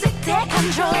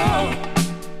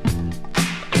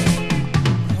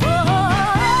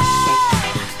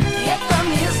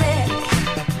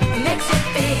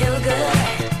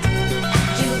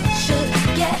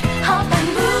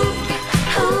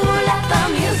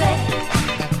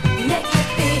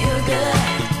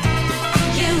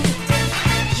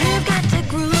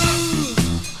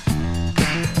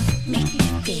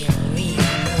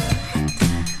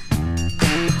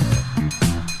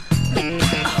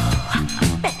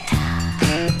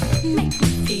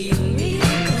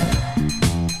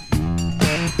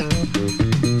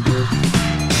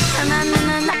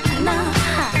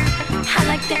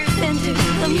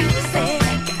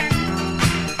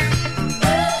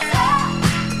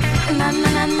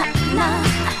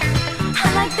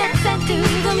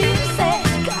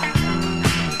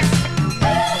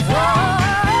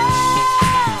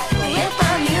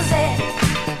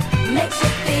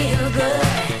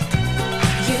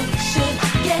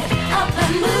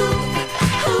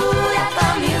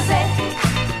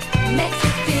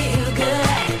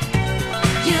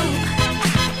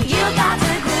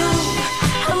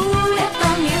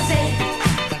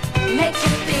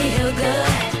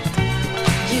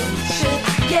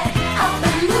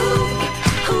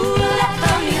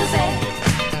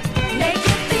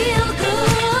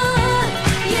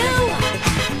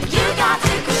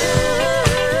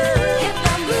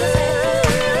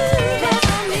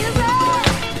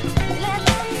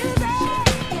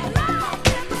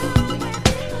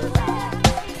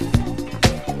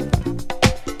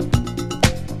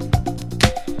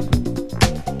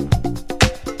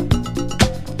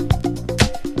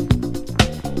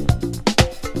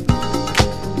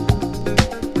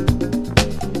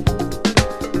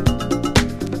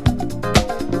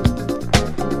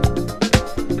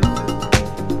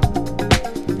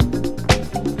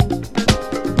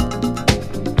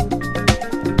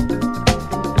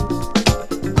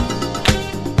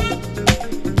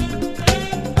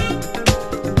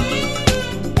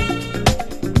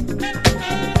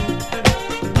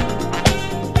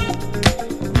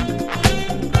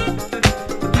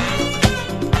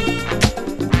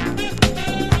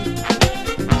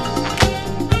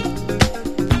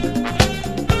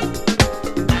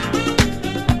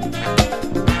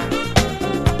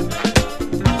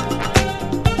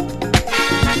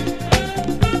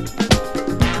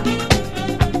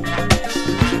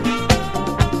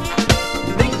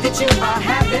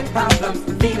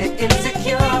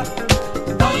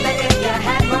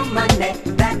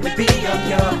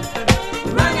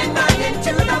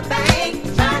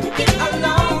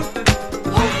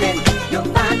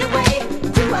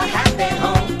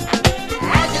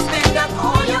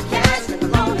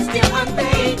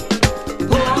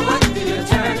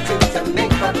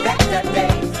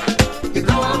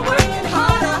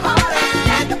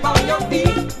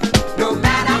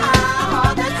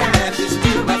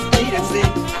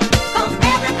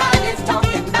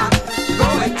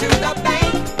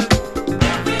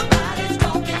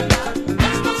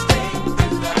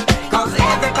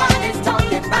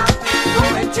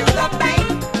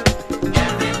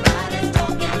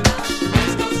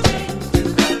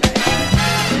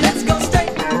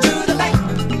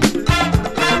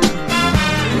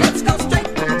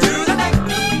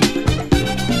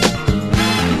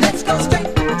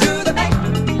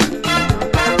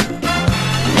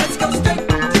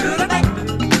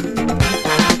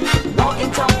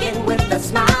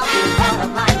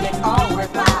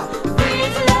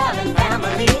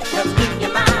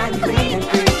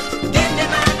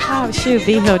 you,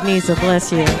 Beho Nisa,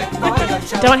 bless you.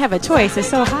 Don't have a choice. It's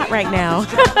so hot right now.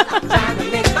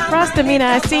 Frostamina,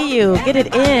 I see you. Get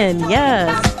it in. Yes.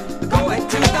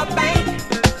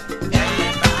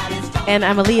 And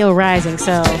I'm a Leo rising,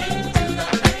 so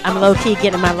I'm low-key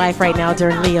getting my life right now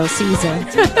during Leo season.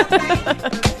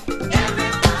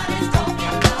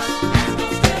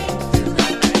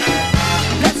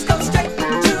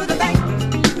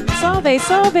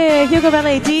 Solve, Hugo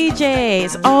Ballet DJ.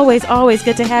 It's always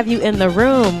good to have you in the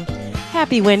room.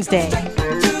 Happy Wednesday.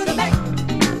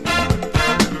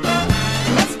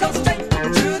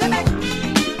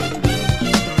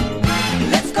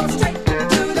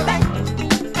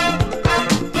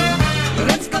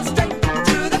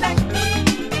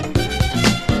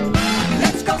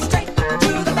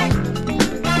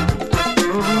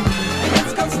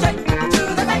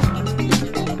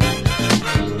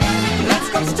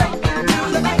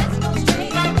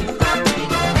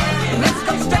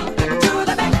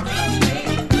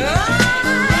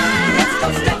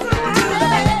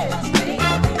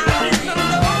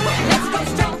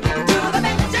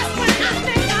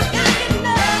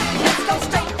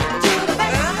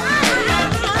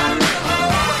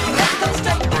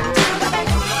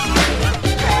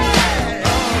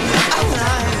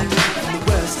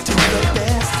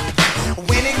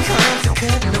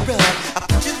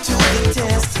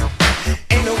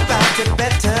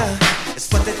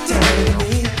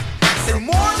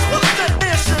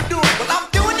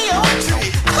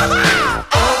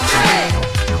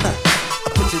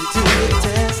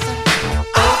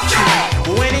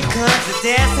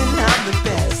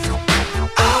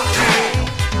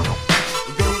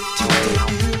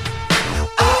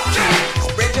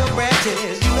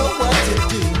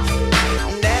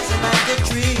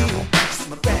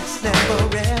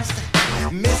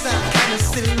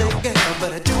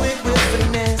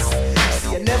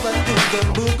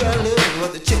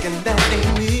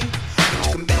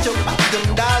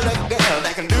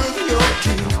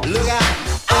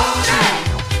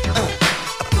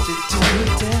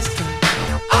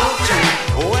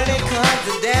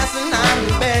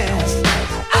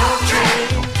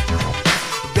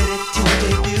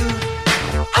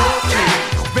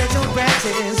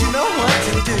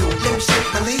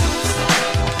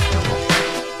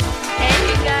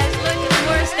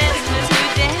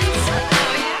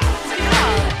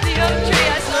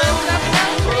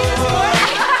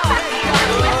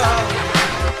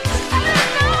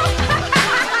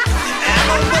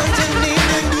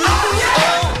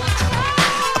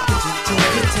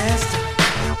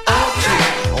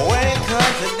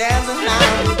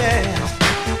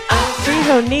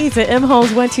 M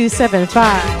Holmes 1275.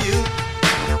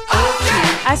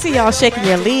 I see y'all shaking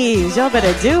your leaves. Y'all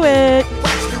better do it.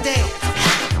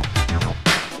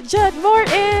 Judd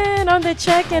Morton on the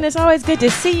check-in. It's always good to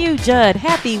see you, Judd.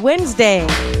 Happy Wednesday.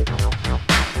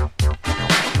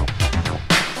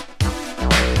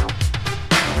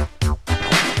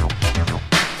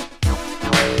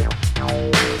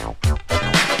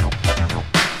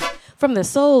 From the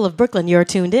soul of Brooklyn, you're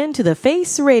tuned in to The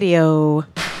Face Radio.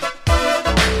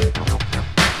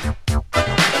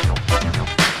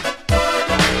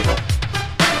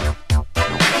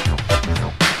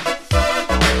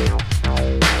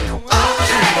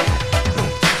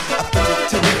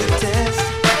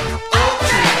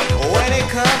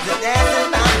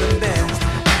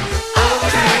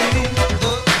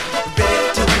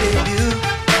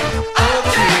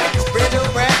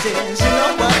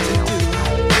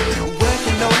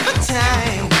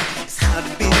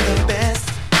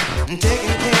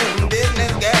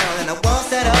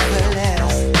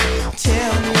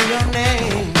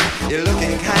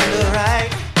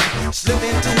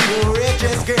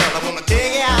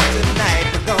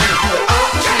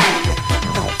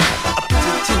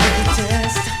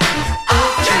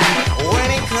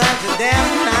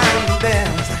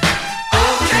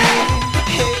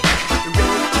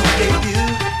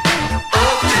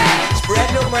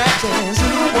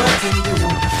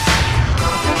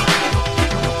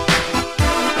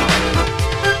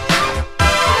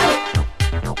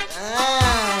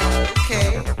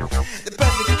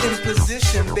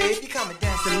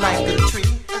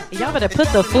 Y'all better put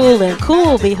the fool in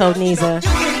cool, Beho Nisa.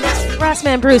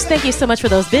 Rossman Bruce, thank you so much for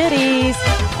those biddies.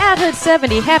 Adhood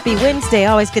 70, happy Wednesday.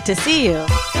 Always good to see you.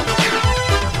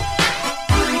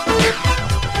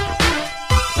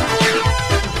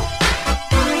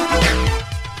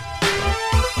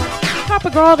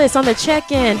 Papa Girl on the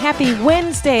check-in. Happy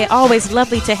Wednesday. Always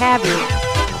lovely to have you.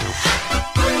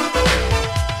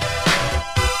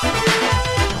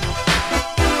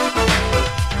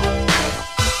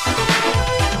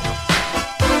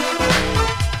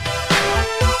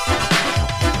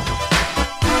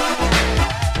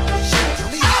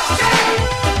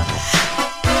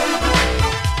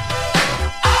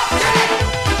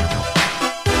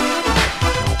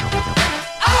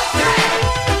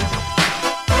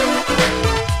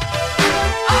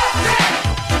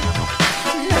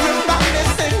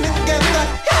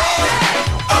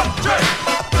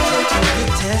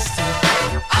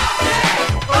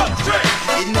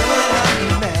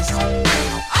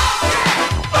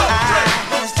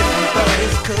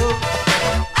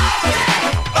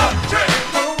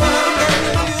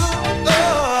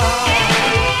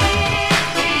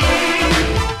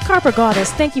 Copper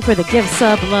Goddess, thank you for the gift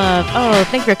sub love. Oh,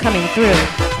 thank you for coming through.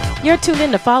 You're tuned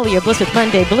in to Follow Your Bliss with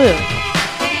Monday Blue.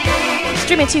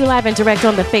 Streaming to you live and direct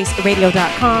on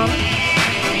thefaceradio.com.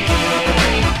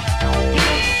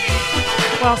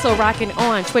 We're also rocking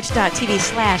on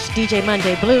twitch.tv/DJ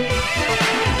Monday Blue.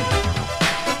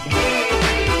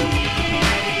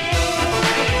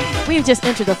 We've just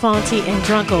entered the Fonty and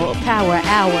Drunkle Power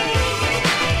Hour.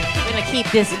 We're going to keep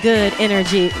this good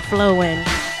energy flowing.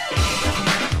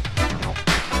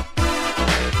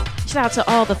 Shout out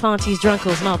to all the Fonties,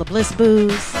 Drunkles, and all the Bliss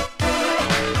Boos.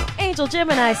 Angel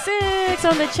Gemini 6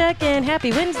 on the check-in.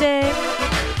 Happy Wednesday.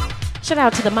 Shout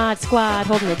out to the Mod Squad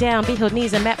holding it down. Behold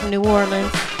Knees and Matt from New Orleans.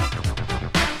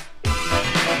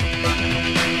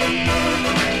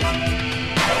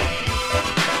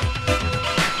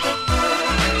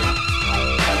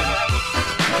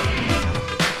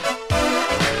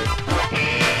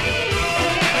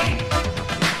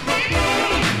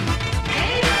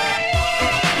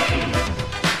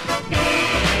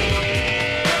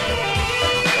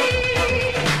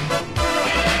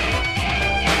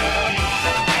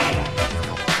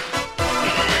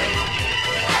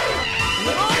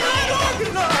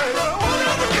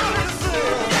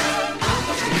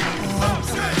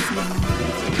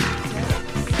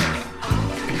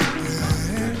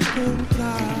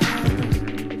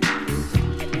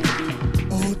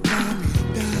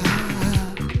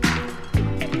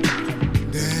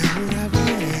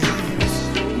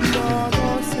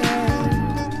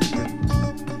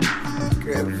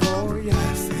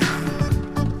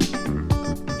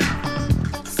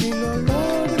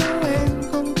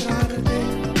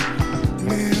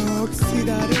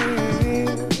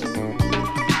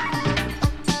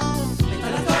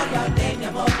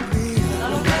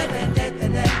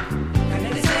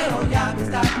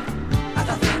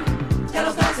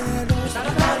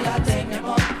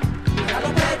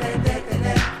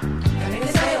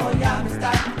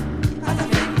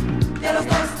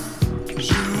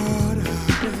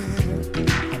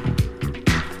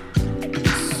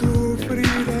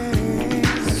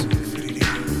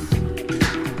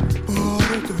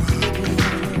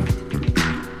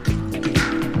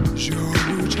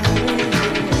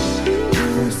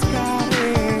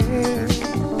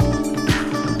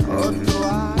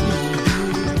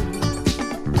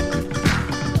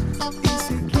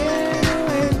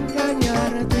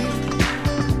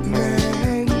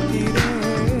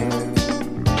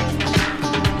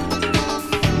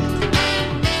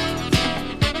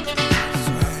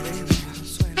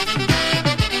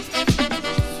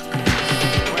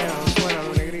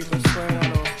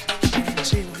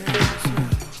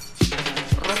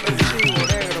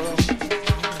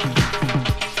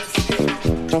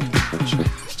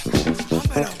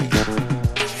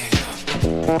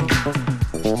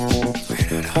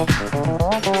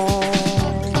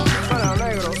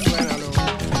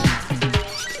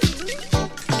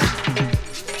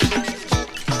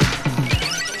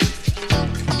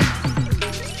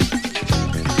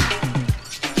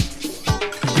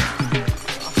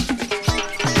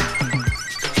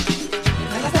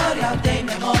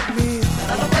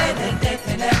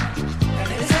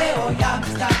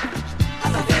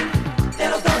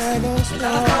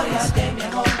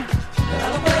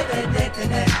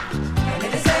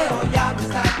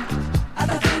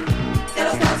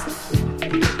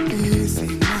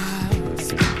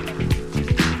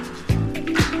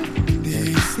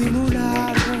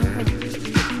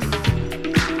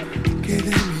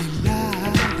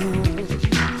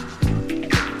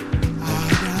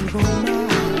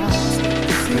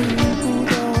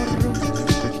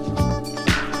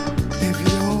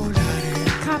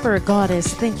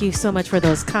 Goddess, thank you so much for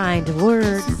those kind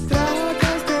words.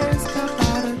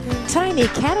 Tiny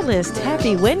Catalyst,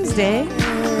 happy Wednesday.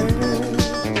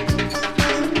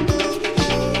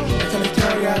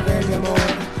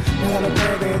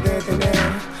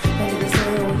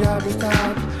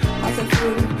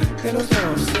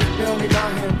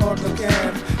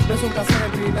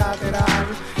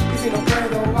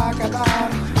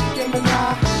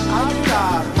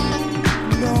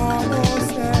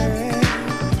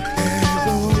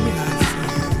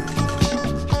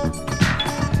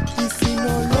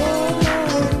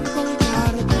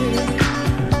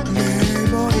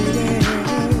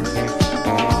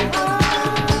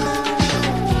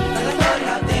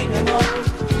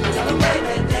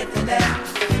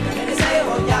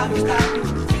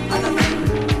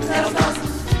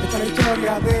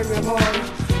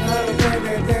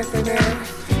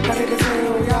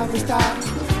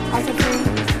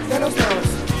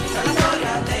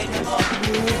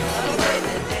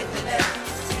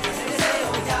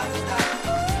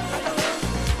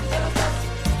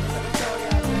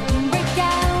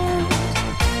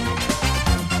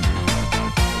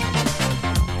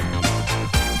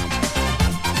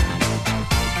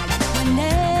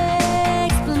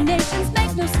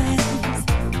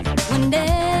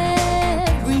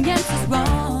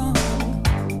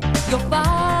 You're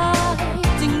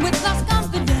fighting with lost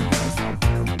confidence.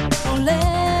 Only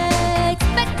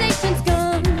expectations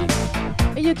come.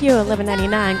 Yukio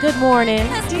 1199. Good morning.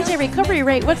 DJ Recovery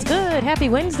Rate. What's good? Happy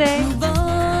Wednesday. Move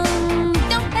on,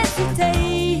 don't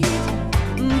hesitate.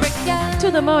 Break out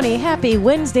To the Moni. Happy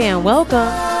Wednesday and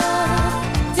welcome.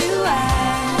 to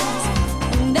us.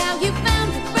 Now you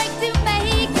found a break to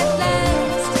make it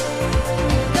last.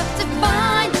 Got to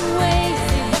find a way.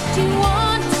 Say what you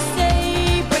want to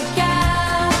say. Break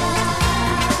out.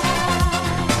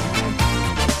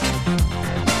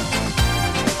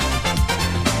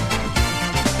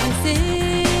 And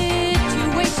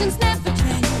situations never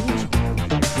change.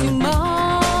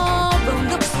 Tomorrow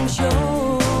looks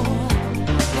unsure.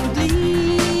 Don't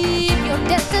leave your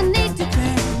destiny to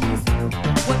chance.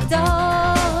 What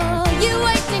are you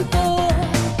waiting for?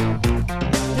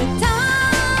 The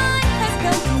time has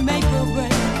come to make a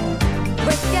break.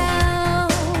 Break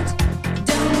out.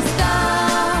 Don't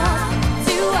stop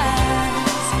to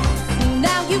ask.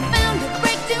 Now you found a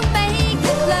break to make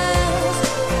it last.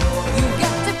 You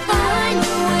got to find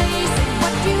a way. Say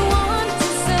what you want to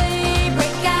say.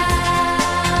 Break out.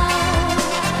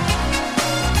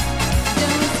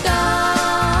 Don't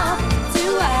stop to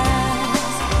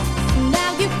ask. Now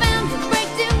you found a break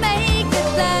to make it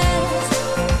last.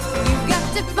 You got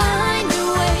to find a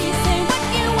way. Say what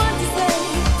you want to say.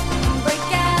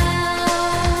 Break out.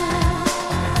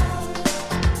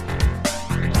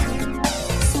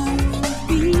 Some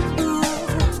people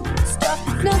stop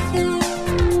at nothing.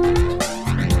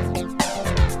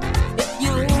 If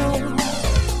you're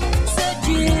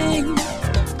searching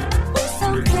for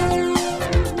something,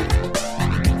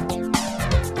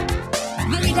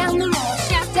 really down the road,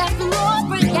 shout out the road,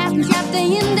 break out and shout day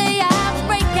in, day out,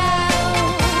 break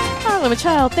out. Harlem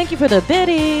Child, thank you for the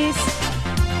biddies.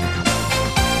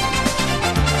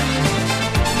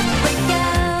 Break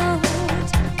out.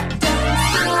 Don't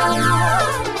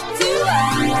stop to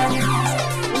ask.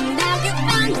 Now you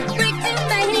found a break to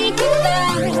make it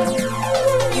last.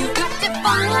 You got to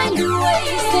find a way.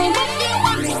 Say what you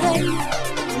want to say.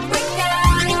 Break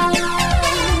out.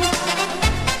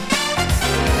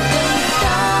 Don't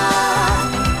stop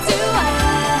to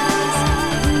ask.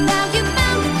 Now you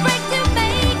found a break to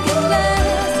make it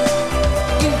last.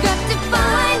 You got to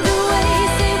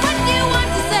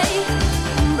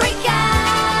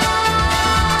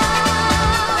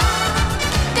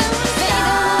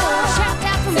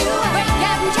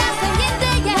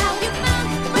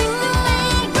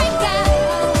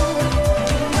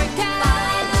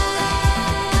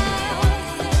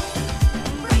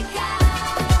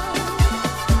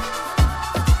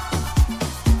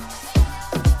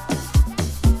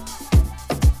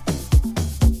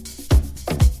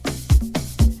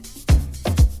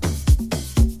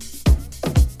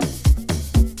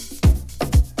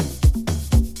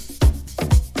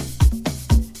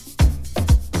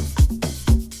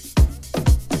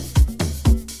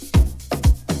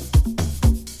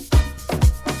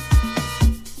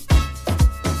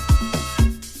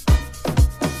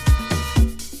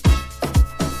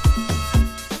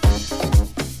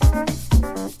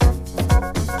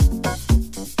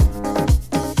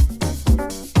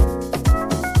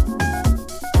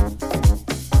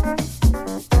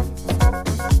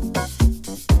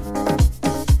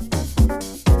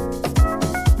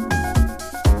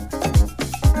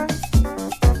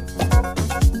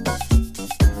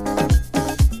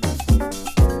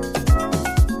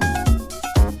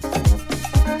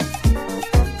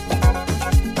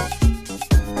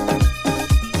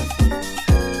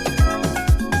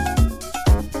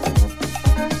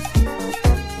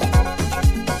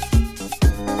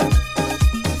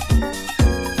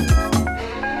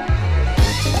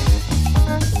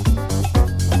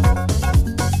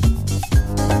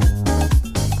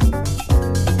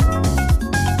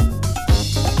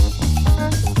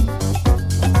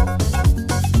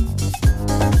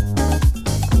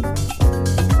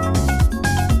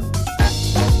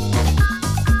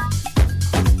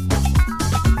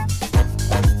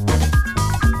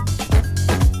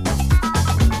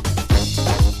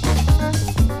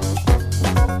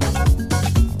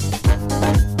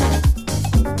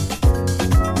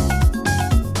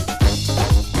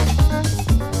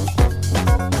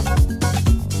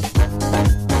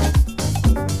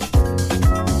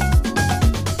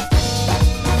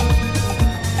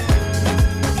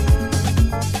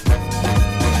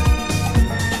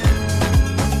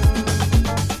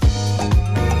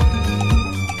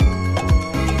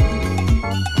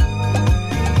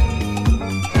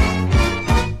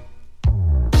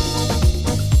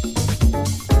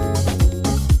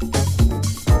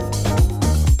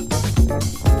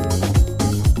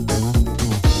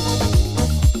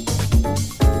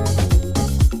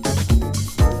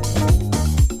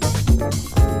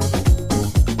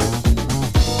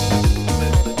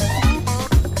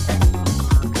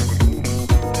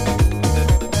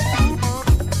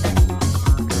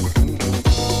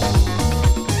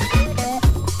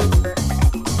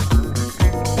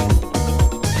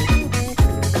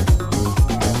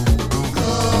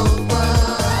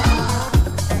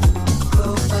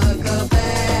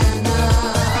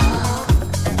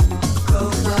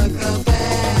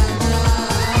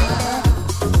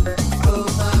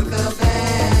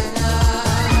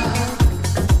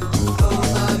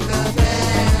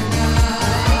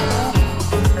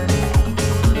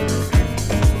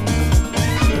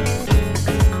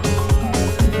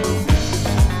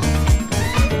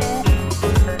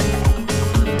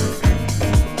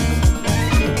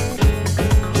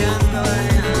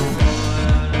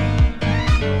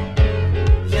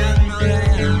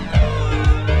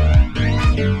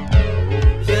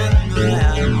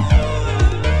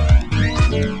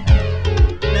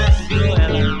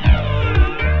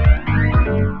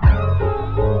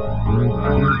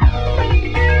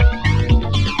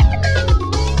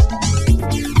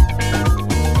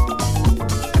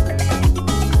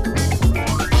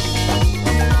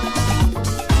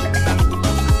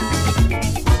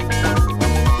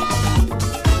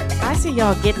See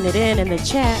y'all getting it in the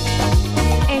chat.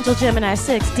 Angel Gemini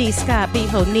 6, D Scott,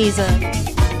 Beho Niza,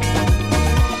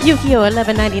 Yukio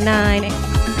 1199.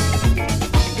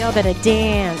 Y'all better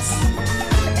dance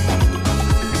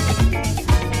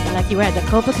like you were at the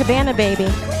Copacabana, baby.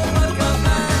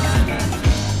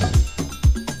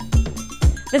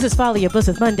 This is Follow Your Bliss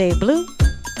with Monday Blue.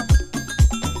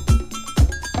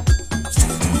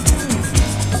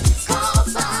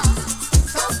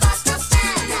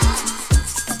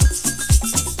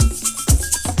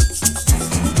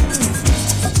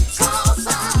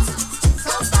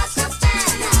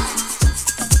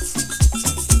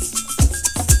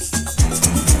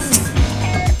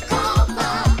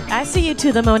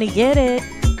 To the Moni, get it.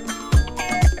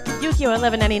 Yukio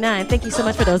 1199, thank you so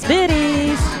much for those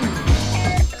biddies.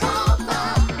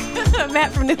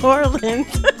 Matt from New Orleans.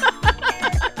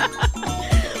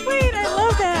 Wait, I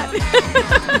love that.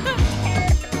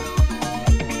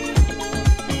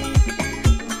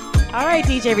 All right,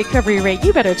 DJ Recovery Rate,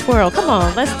 you better twirl. Come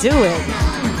on, let's do it.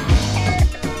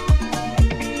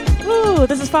 Ooh,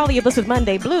 this is Follow Your Bliss with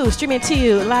Monday Blue, streaming to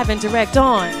you live and direct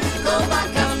on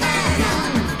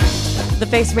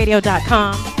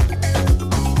thefaceradio.com,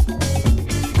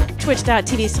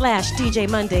 twitch.tv/DJ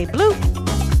Monday Blue.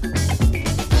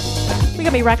 We're going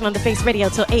to be rocking on The Face Radio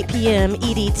till 8 p.m.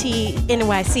 EDT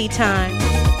NYC time.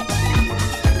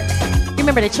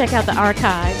 Remember to check out the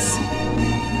archives.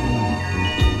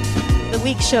 The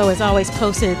week show is always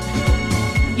posted,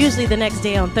 usually the next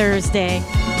day on Thursday.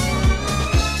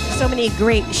 So many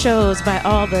great shows by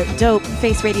all the dope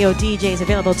Face Radio DJs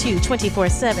available to you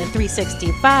 24/7,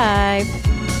 365.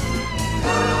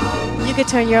 You could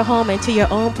turn your home into your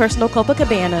own personal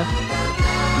Copacabana.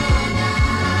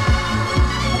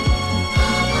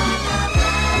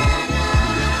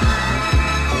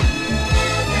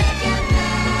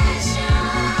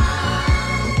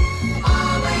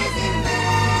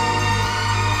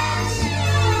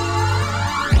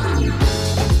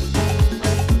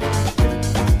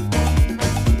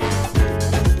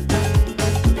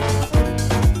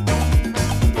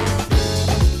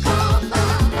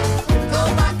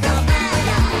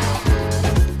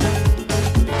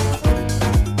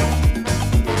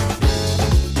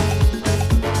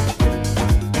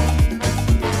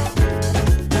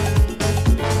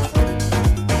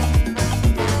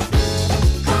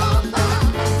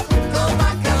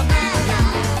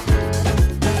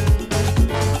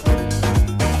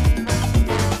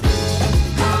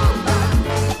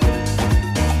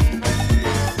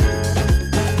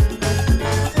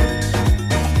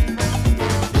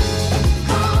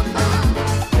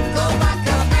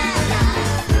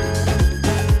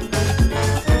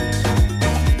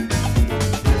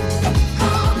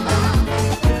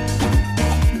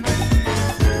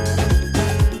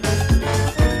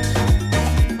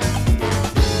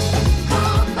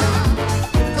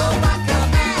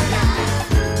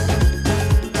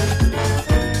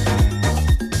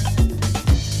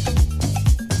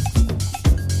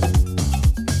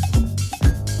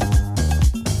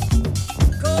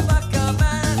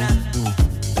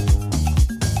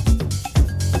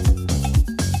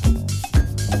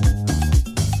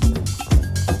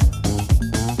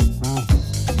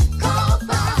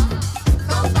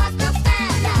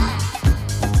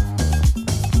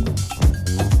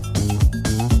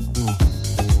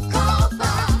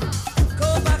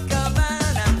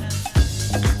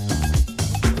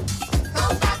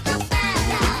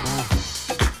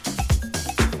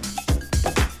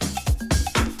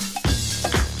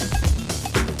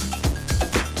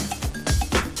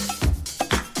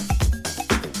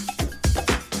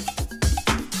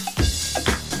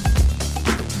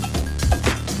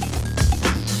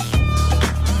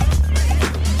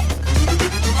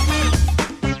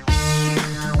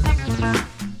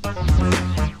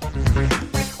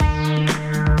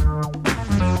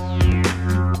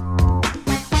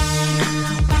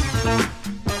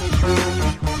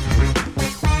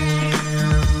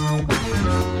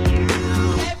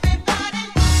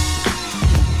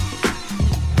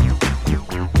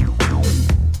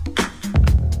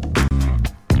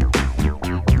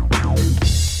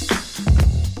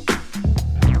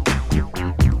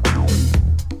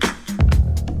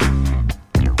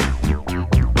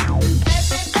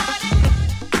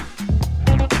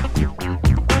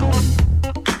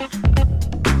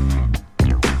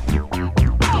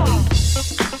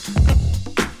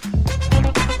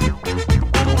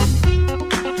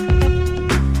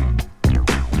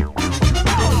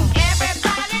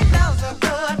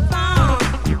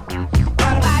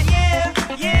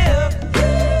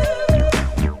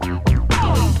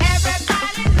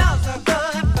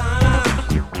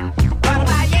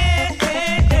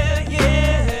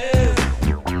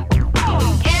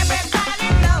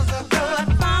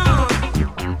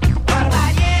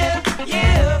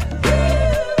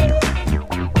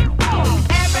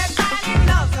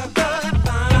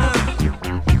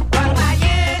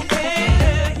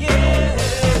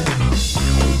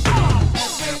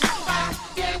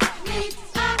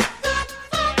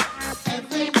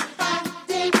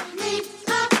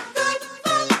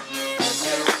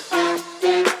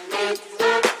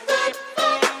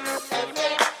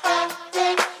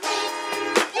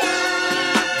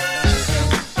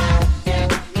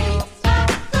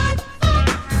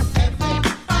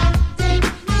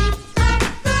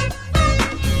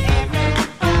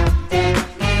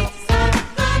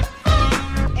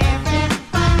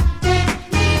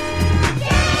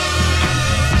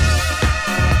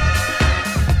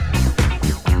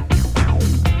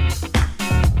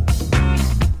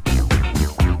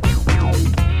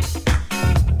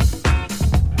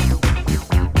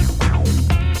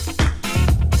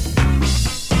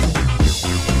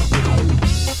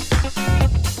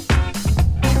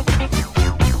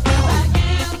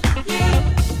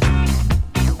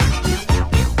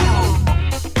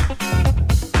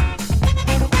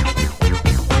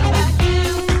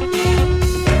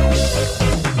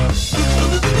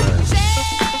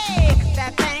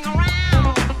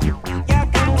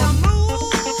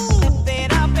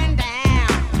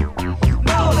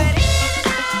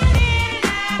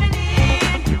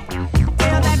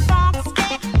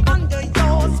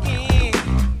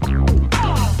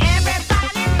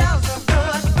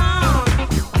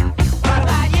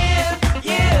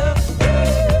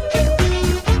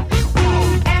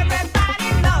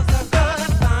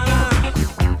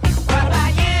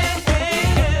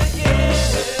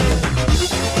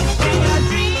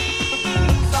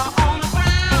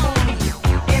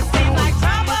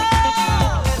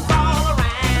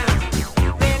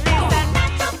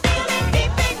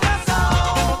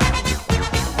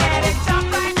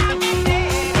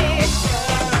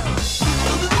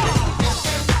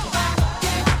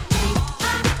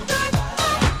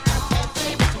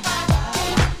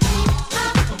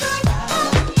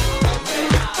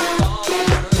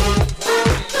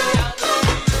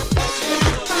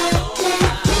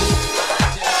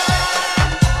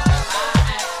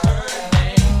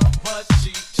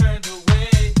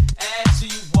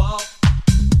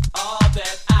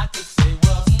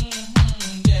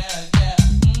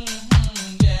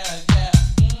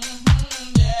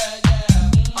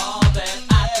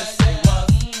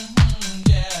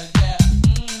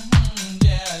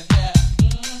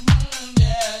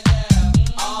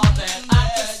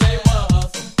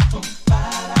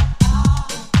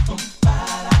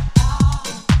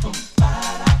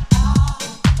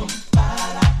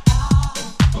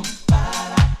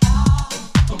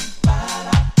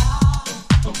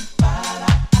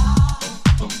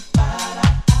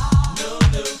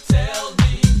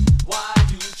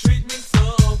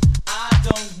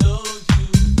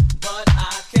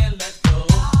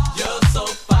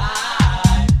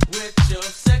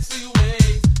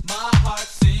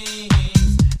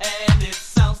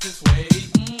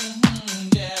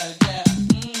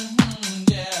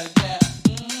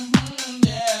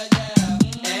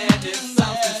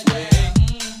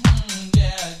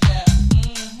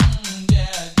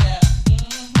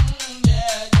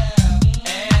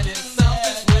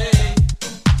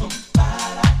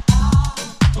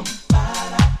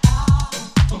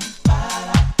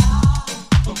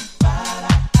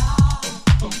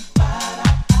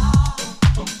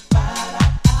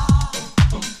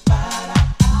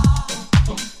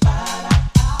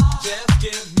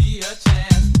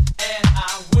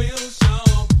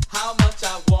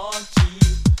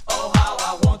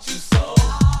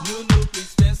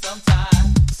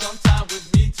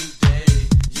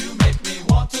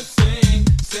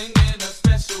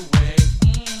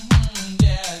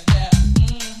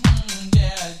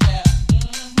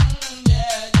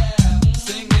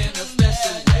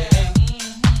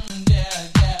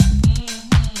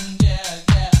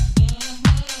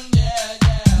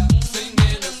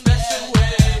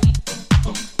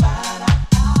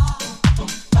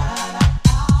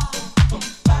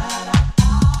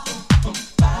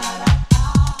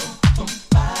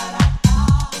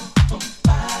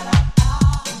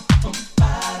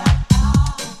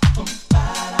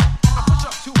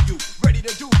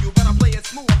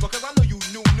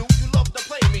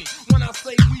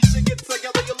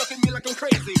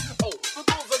 For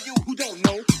those of you who don't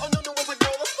know, a no was a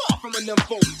girl that's far from a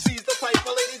nympho. She's the type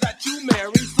of lady that you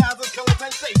marry. Size of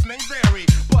skeleton shapes may vary,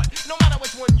 but no matter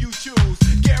which one you choose,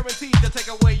 guaranteed to take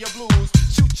away your blues.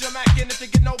 Shoot your Mac, and if you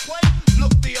get no play,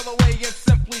 look the other way and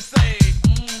simply say,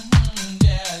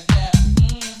 yeah, yeah.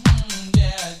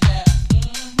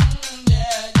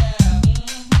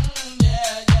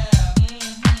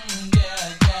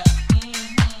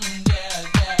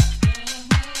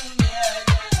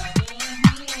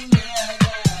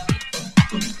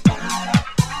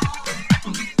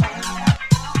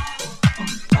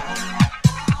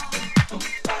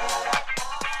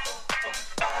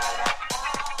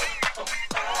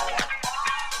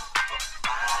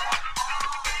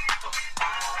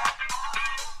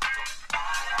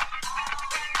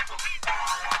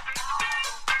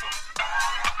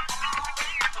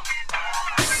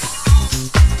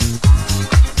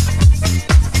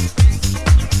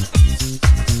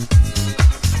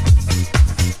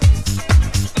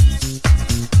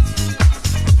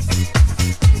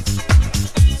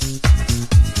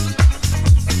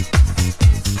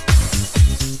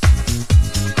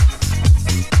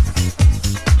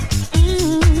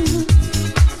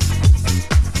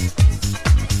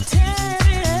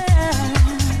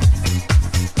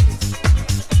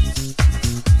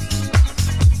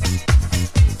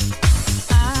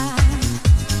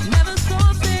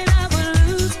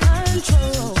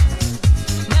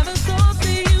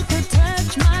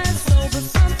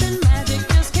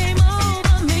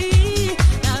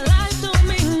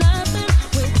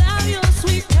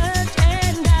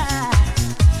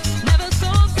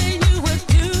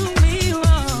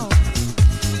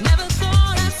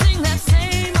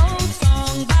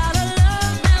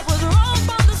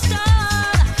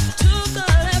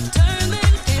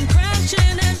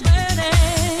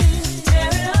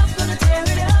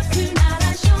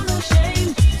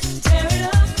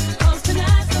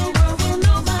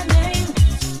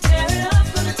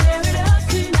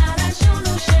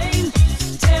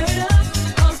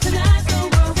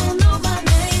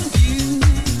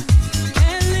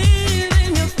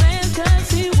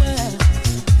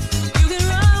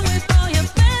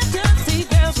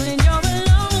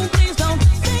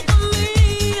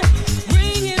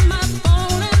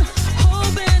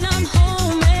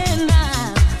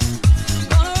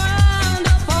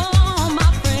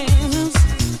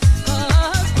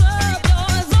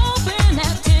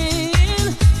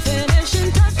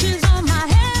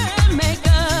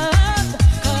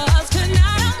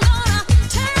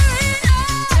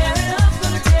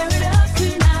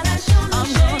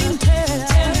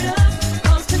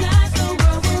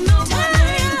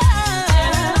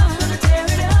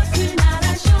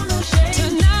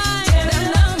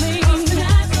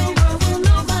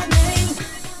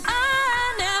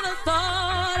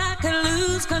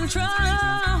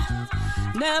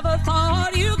 Never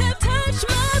thought you could touch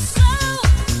my soul,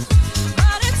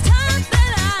 but it's time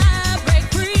that I break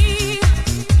free,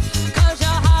 'cause your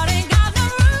heart ain't got no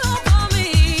room for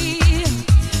me.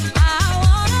 I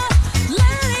wanna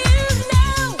let you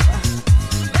know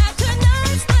that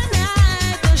tonight's the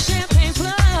night the champagne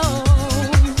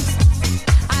flows.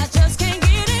 I just can't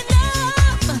get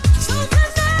enough, so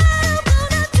tonight I'm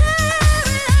gonna tear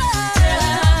it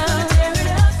up. Tear it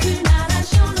up tonight, I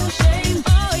show no shame.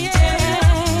 Oh yeah.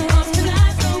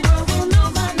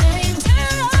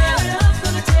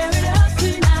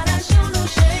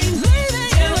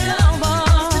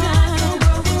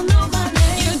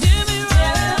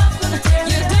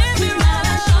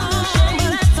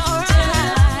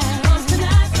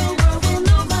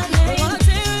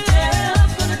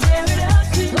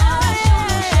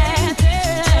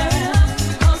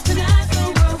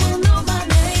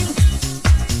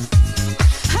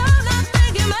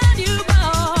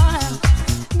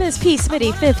 P.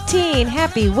 Smitty 15,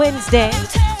 happy Wednesday.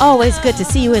 Always good to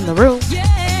see you in the room.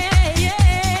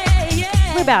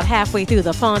 We're about halfway through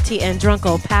the Fonty and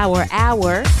Drunko Power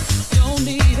Hour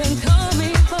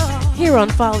here on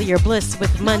Follow Your Bliss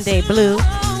with Monday Blue.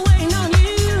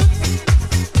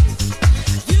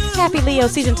 Happy Leo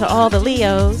season to all the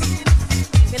Leos.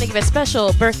 I'm gonna give a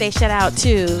special birthday shout out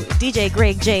to DJ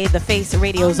Greg J, the Face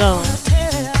Radio Zone.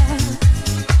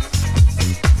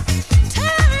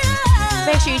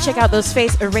 Make sure you check out those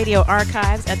Face Radio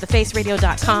archives at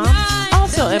thefaceradio.com.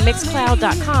 Also at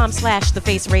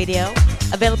mixcloud.com/thefaceradio.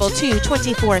 Available too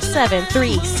 24/7,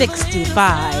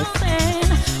 365.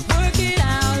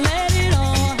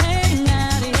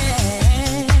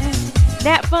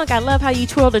 Nat Funk, I love how you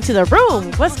twirled into the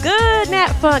room. What's good,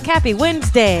 Nat Funk? Happy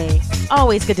Wednesday.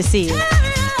 Always good to see you.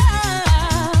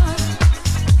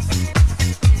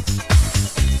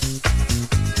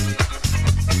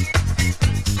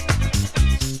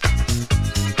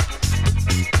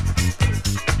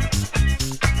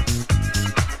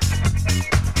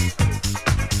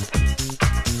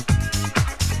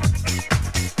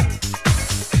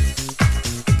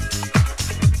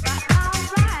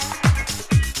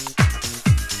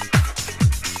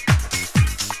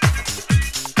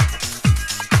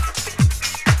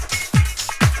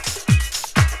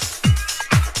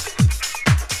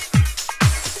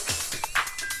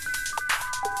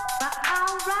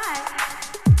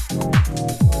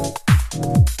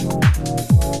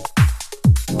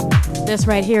 This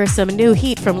right here is some new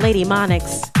heat from Lady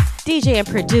Monix, DJ and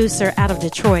producer out of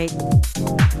Detroit.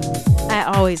 I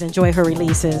always enjoy her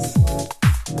releases.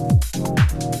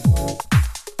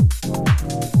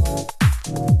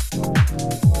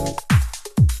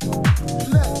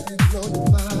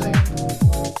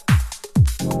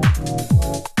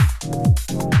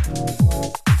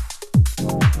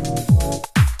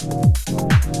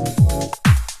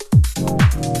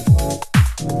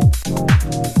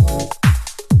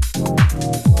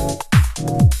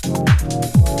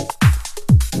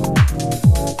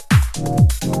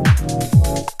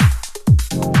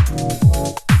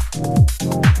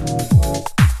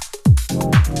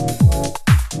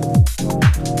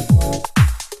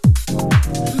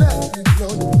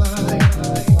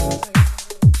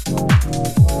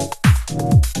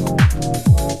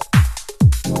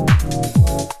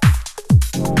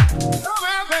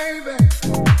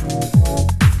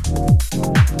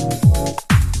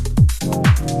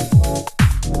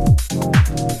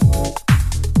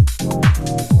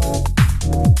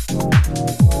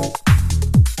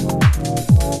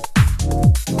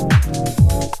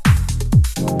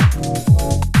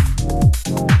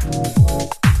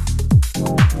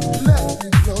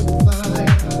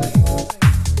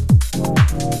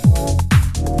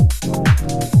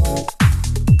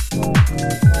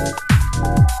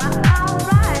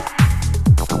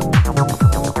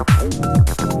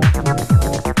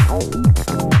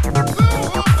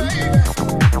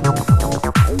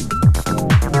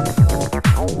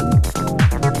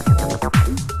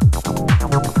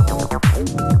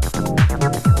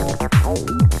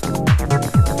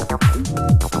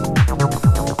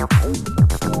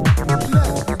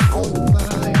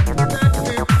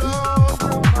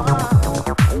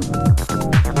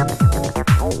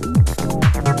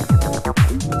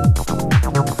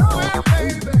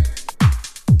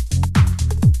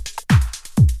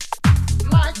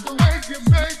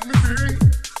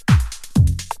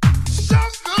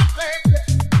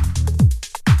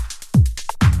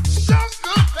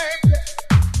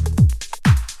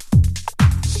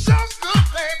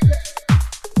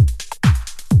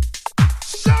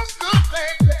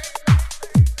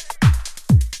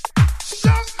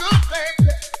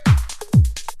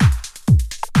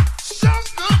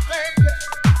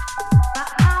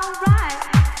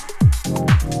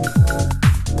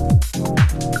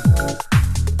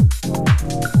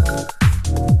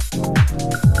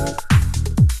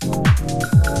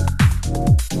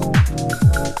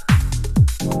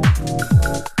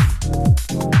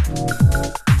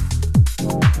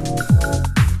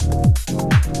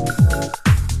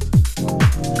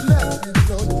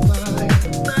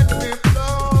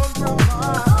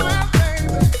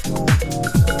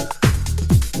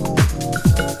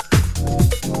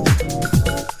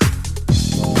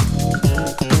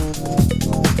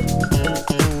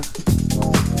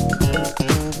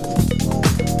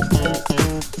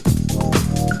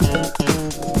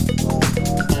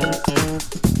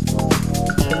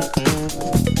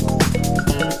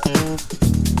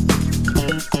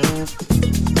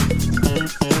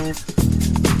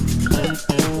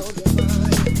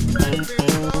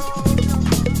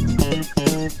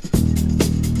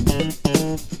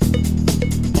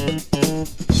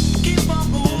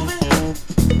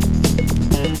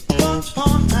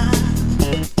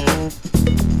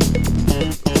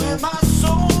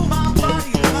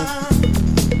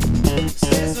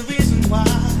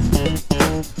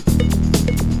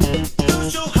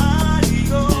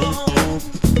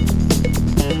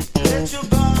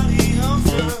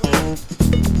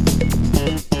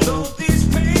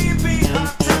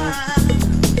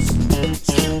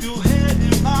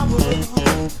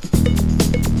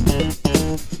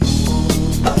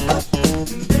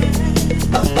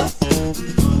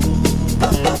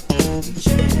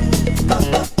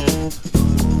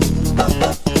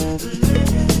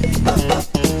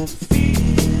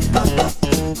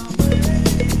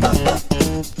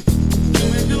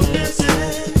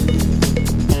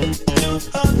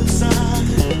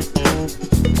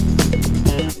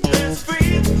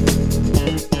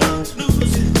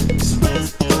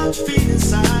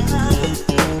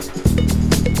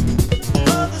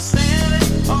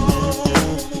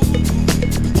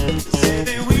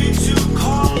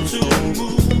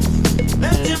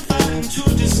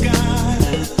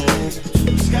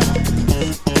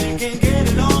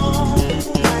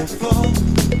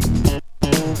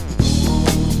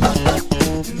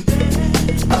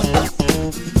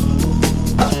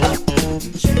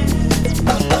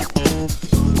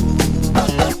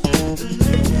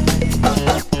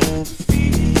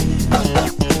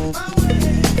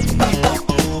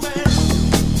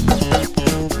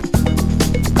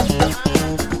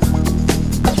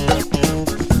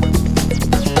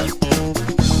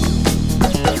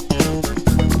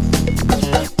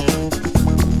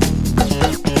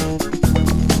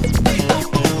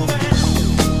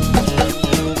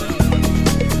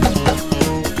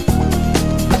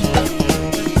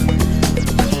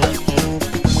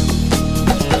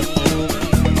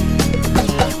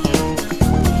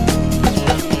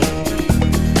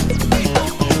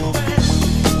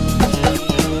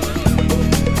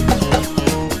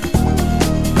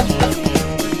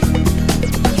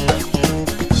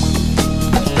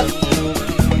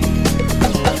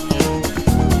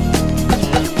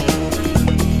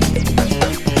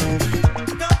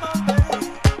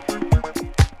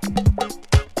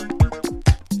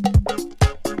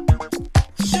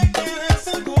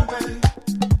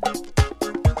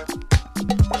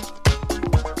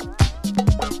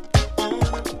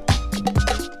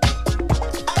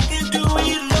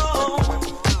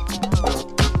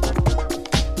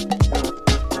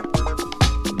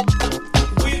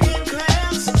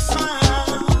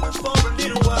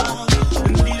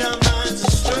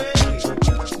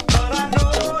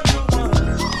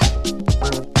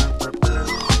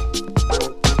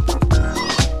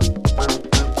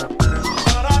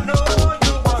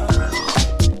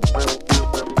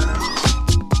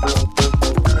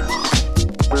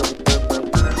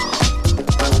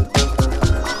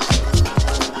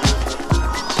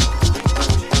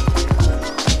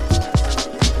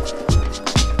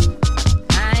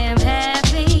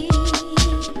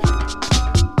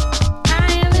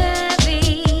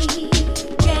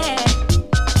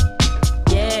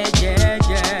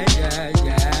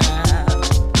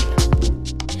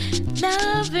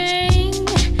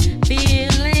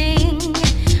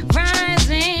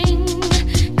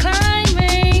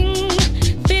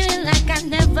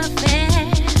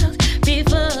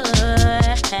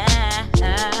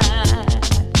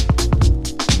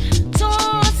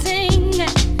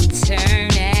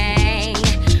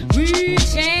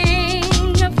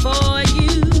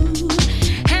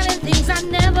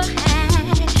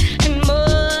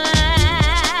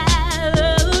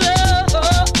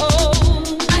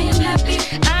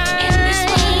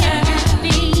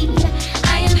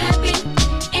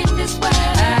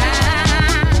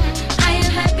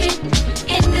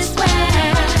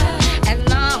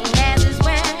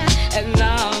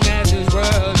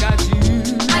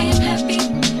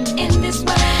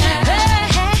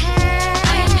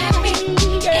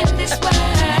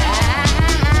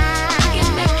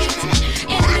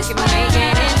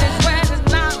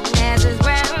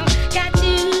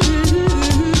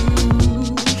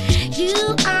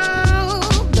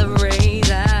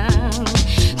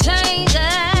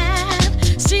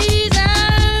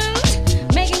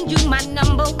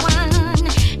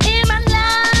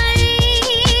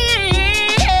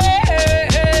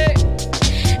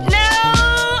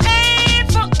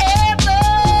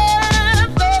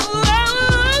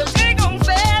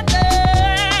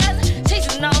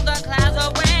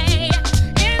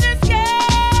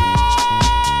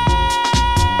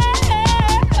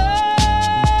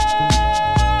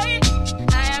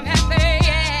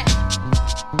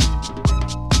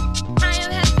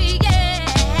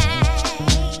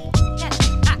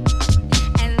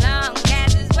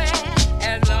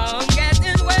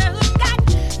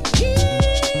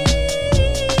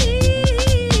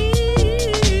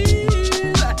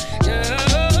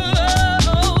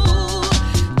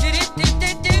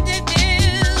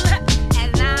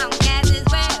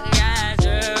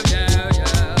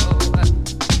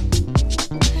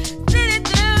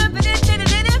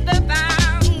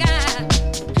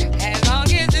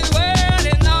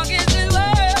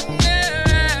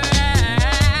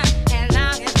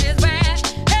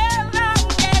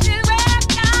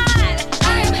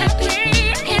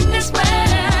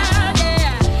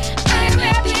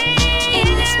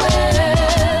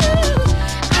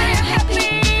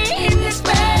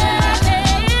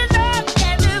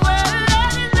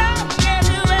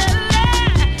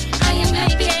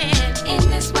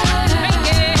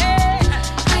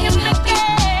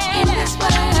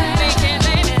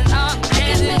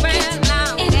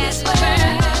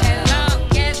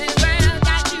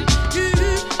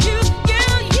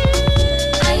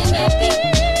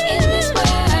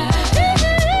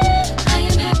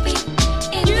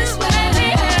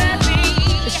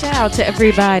 out to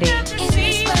everybody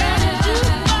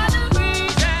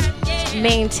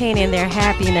maintaining their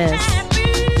happiness.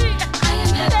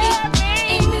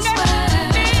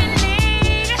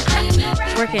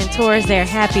 Working towards their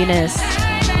happiness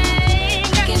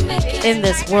in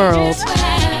this world.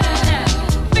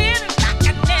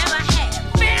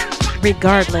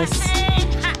 Regardless.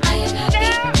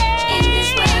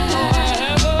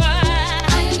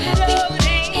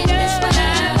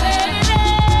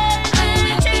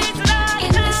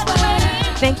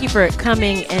 Thank you for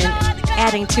coming and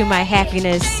adding to my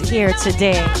happiness here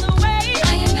today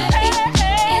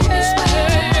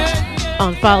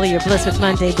on Follow Your Bliss with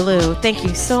Monday Blue. Thank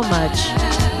you so much.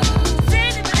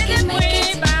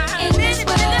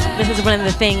 This is one of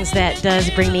the things that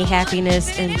does bring me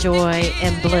happiness and joy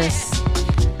and bliss.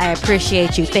 I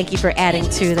appreciate you. Thank you for adding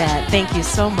to that. Thank you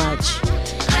so much.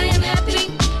 I am happy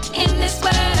in this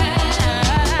world.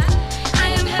 I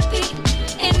am happy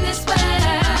in this world.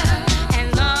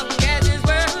 As long as this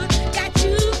world got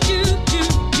you.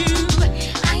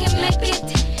 I am happy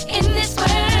in this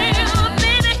world,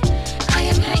 baby. I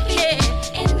am happy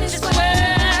in this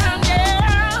world,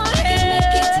 girl. I can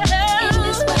make it in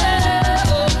this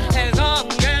world. As long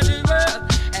as this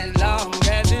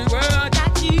world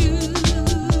got you.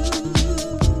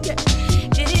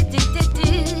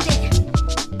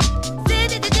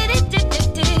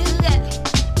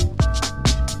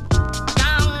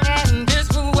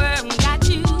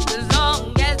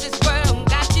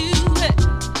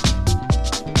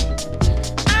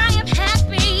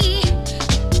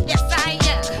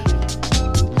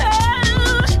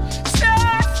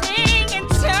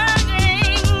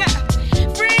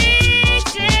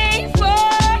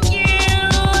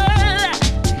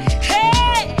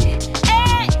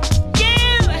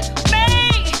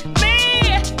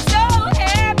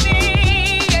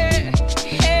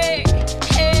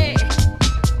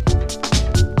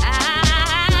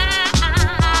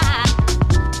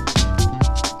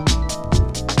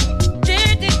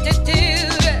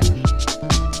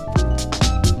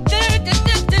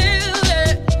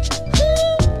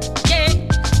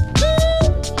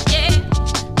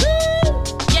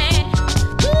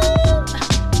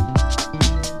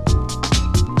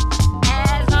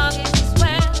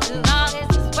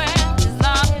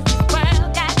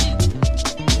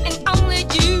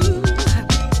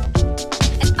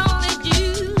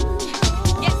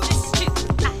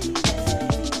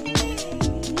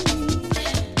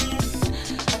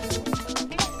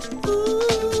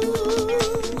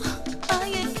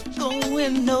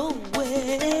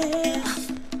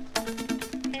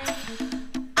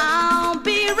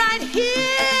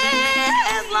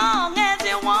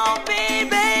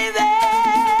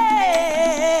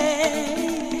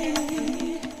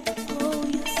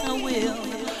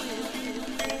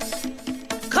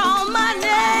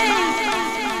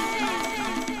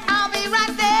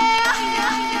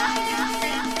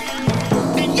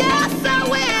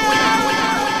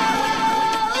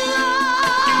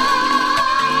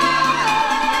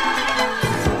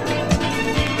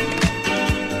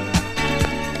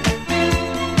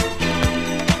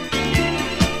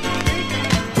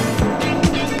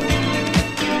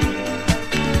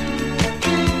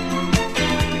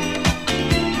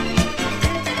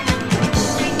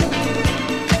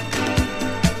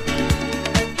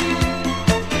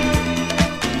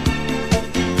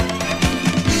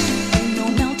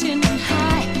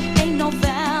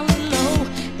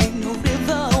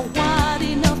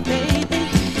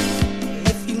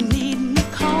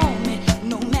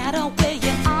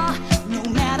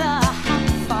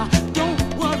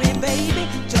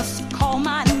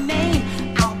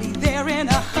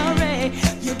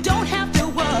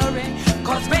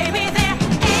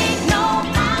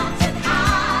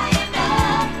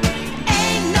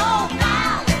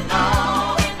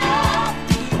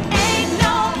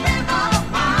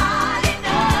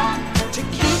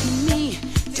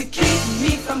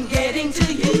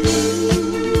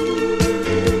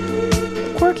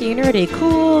 Quirky Nerdy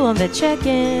Cool on the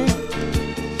check-in.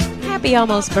 Happy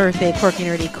almost birthday, Quirky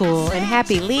Nerdy Cool, and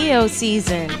happy Leo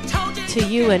season to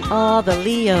you and all the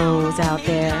Leos out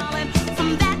there.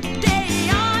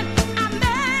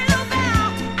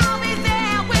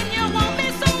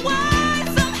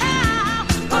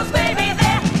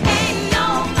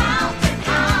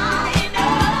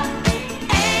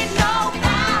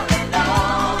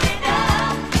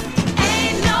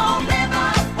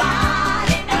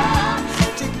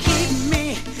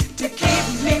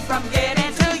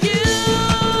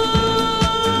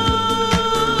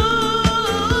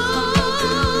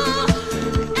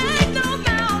 Ain't no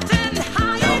mountain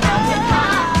high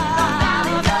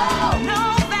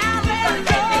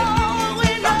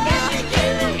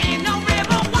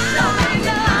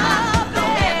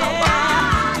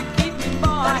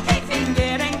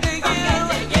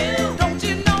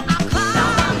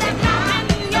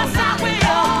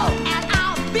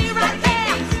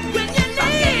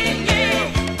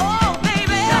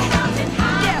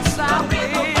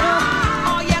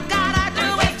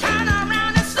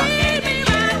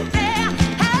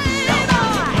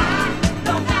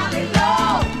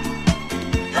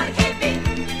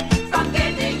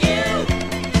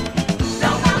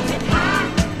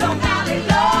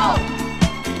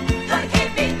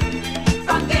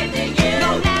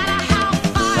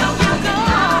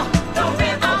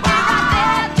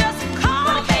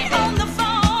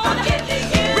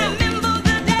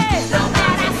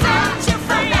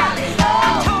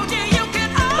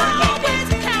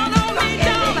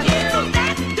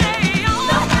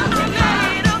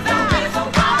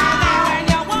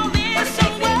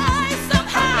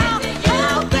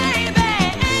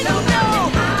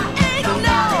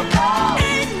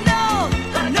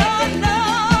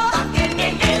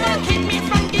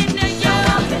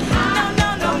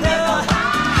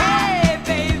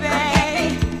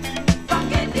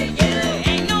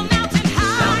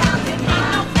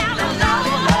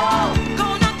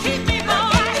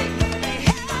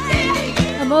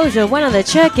Mojo, one on the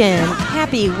check-in.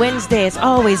 Happy Wednesday. It's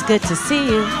always good to see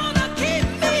you.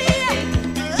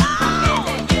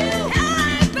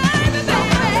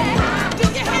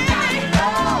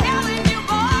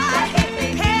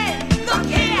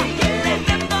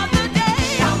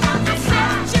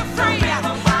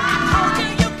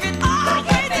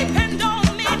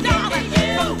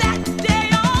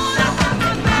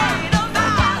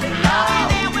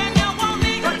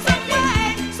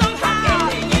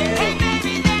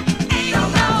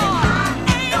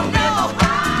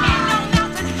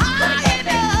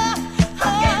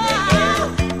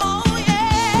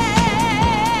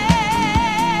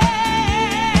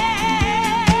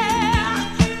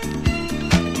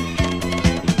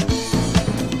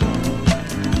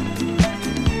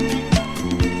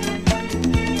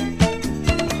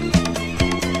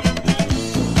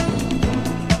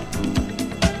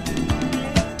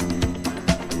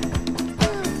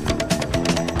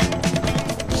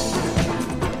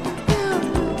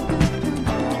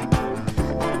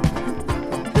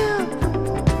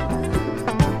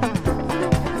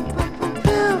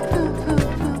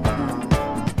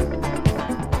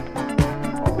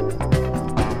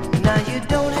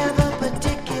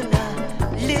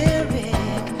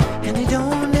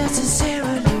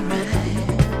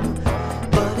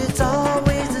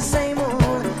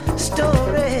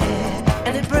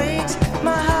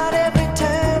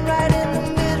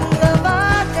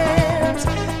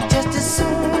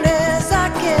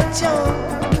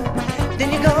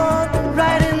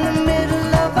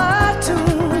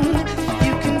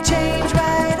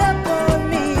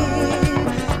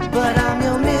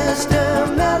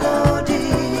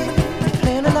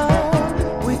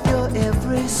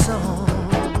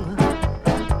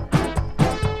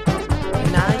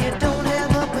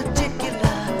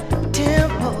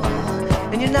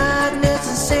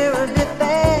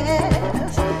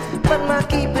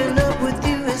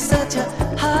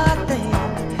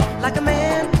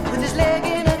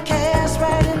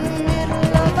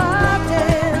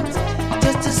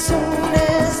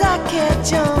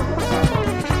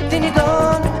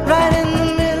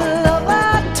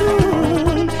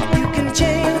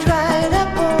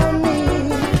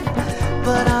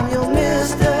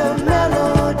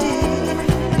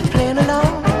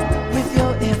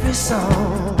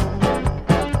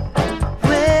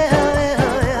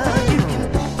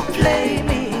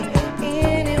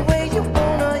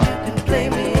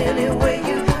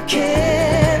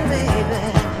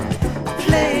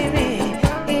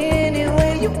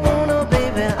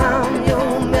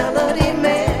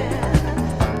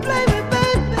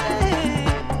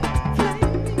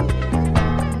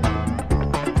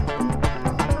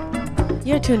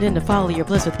 Tuned in to Follow Your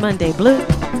Bliss with Monday Blue.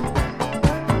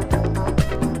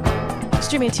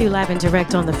 Streaming to you live and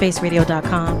direct on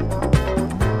thefaceradio.com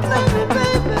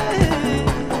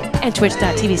and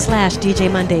twitch.tv/DJ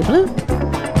Monday Blue.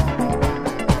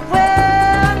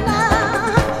 Well,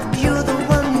 now, you're the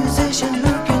one musician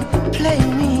who can play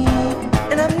me,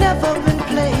 and I've never been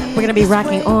played. We're going to be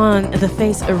rocking on the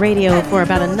Face Radio for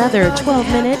about another 12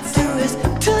 minutes. Do is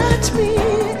touch me,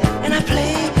 and I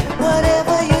play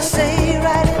whatever you say.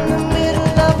 Right in the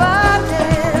middle of our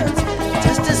dance,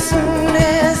 just as soon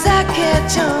as I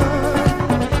catch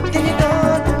on, then you're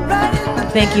gone right in the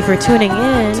Thank you for tuning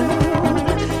in,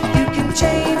 you can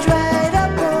change right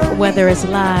up on whether it's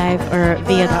live or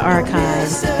via the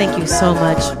archives. Thank you so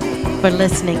much for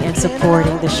listening and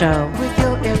supporting the show. with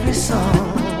your every song.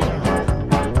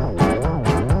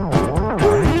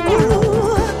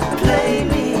 Play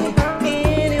me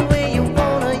any way you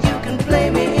wanna, you can play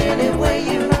me any way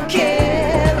you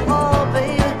can. Oh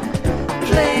baby,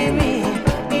 play me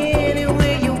any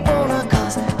way you wanna,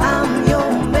 'cause I'm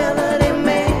your melody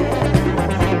man.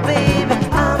 Baby,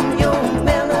 I'm your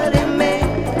melody man.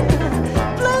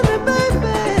 Play me,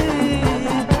 baby,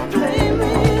 play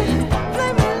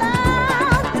me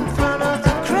loud in front of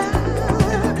the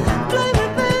crowd. Play me,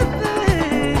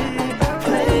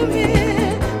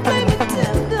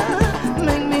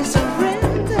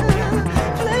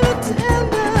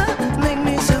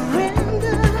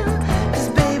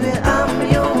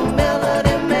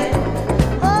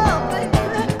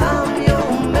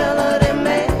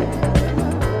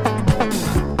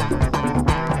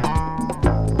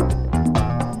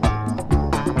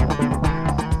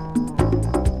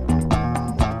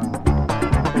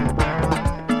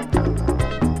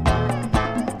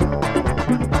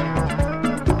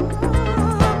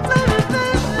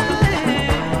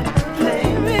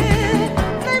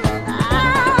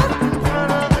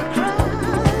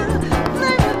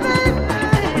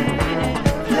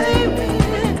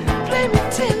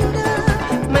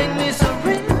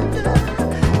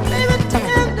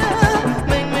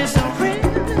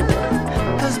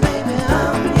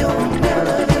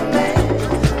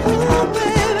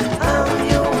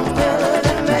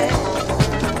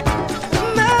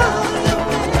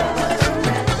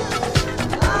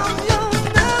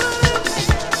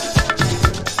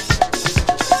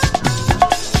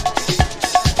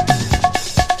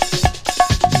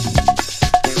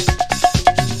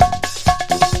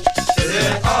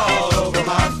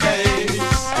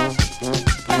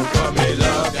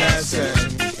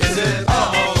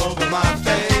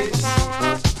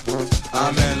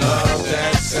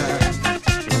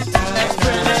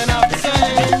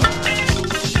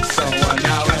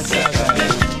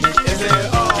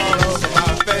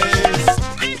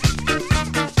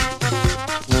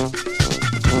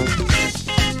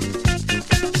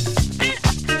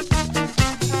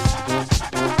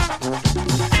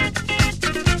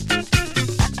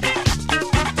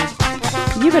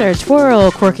 Stutter,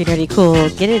 twirl, quirky, nerdy, cool.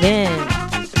 Get it in.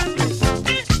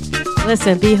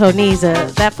 Listen, Beho needs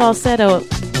that falsetto,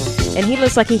 and he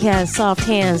looks like he has soft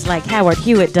hands like Howard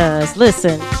Hewitt does.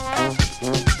 Listen.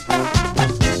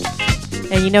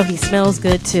 And you know he smells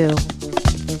good too.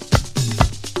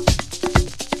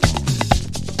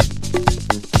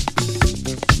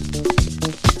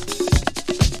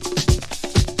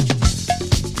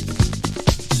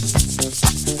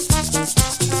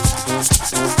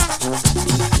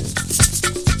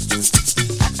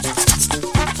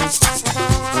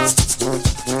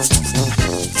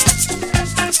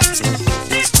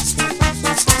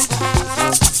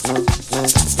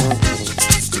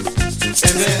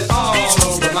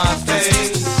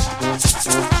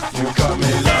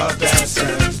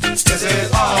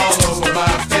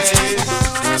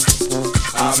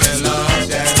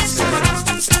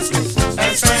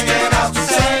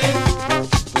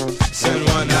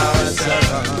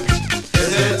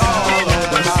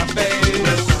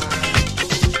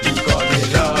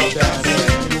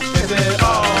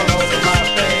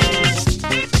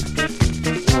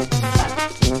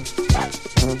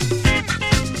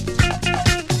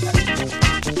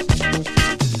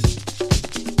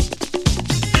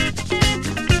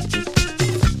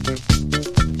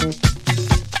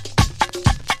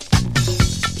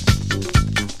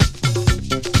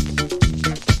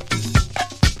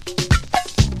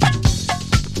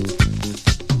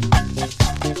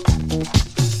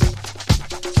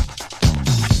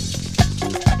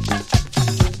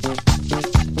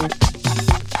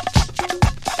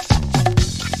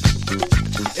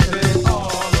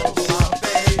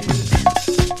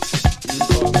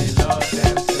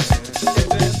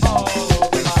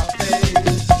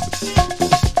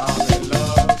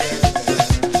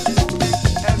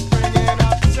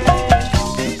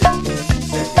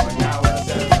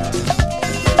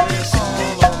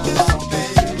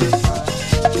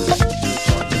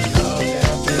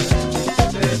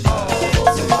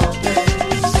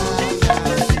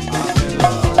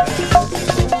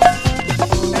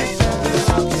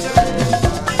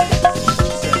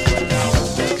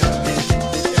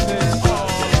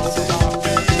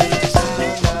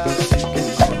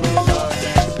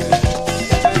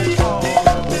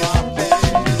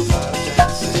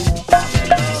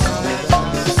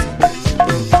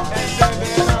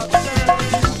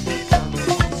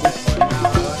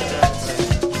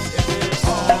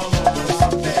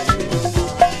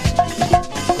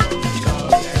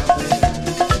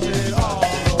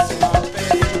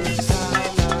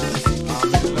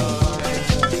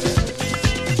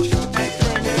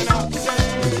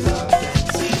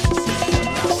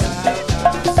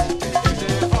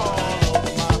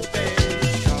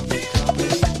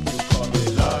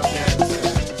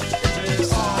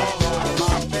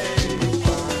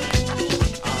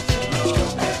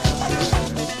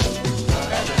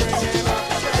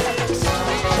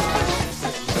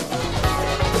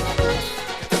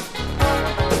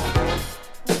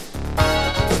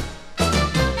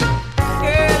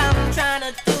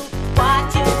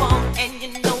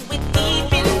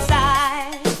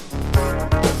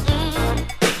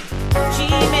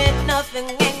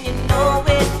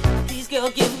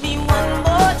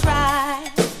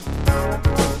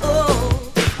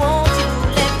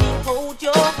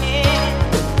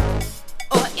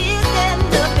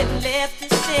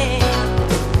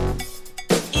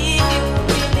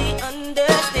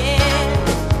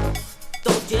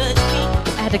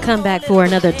 Come back for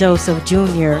another dose of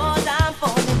Junior.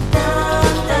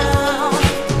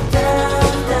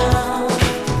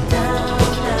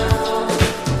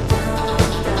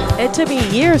 It took me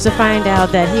years to find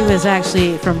out that he was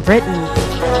actually from Britain.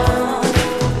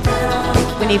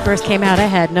 When he first came out, I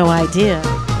had no idea.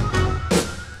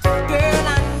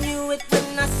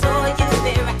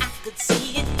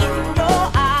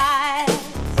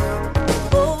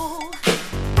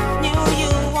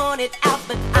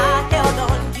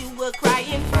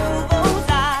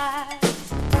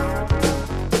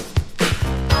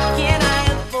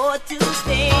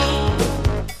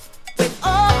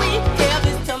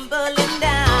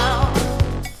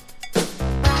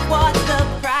 What the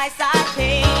price I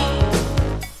paid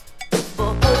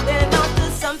for holding on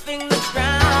to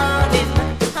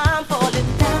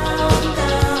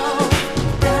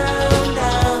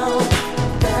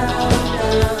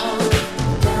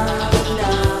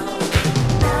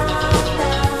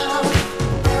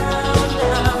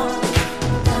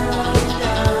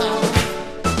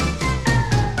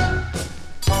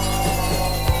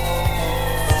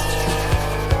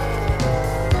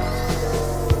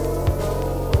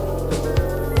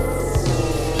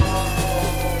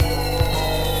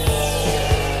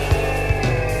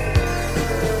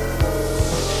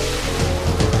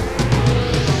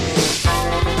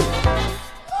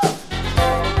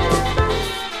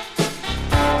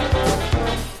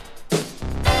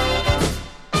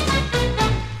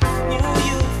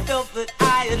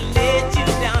let you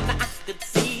down. I could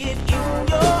see it in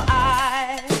your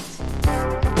eyes.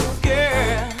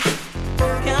 Girl,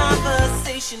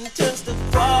 conversation turns to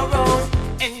quarrels,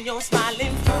 and you're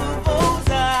smiling through those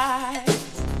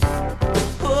eyes.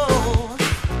 Oh,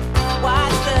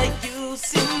 what's the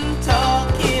use in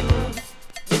talking?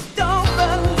 You don't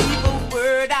believe a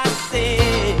word I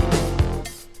say.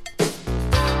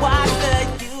 What's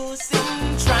the use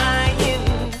in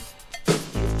trying?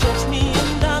 You touch me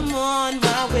and I'm on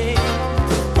my way.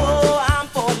 Oh, I'm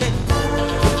falling.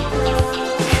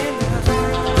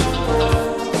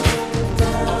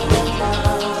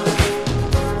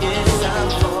 Yes, I'm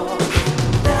falling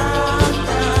down,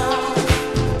 down,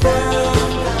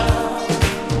 down,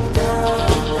 down,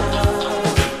 down,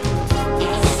 down.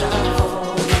 Yes, I'm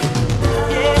falling.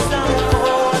 Yes, I'm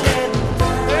falling.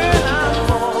 Girl, I'm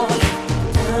falling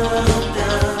down,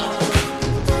 down.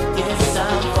 Yes,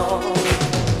 I'm falling.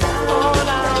 All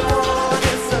I want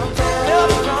is some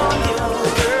help from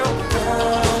you, girl.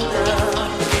 Down,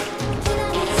 down.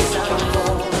 Yes, I'm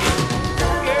falling.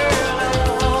 Girl,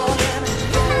 I'm falling.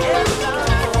 Yes, I'm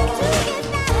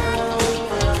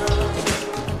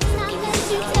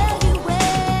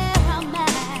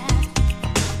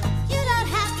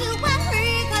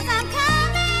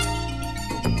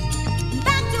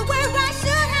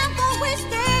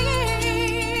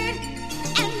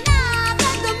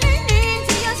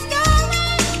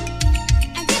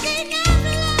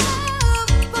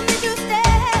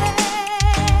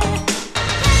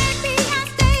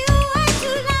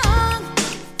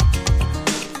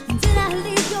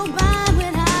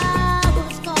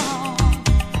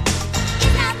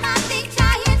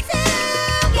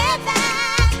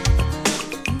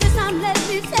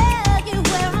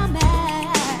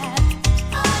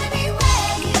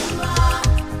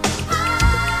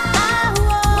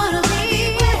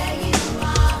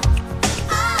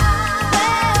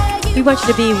We want you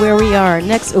to be where we are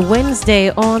next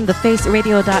Wednesday on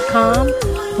thefaceradio.com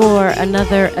for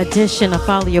another edition of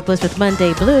Follow Your Bliss with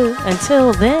Monday Blue.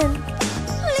 Until then,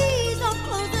 Please don't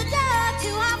close the door to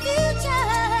our future.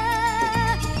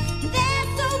 There's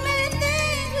so many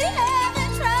things we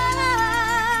haven't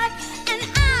tried, and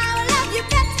I'll love you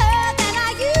better than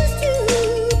I used to,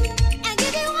 and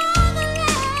give you all the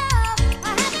love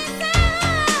I have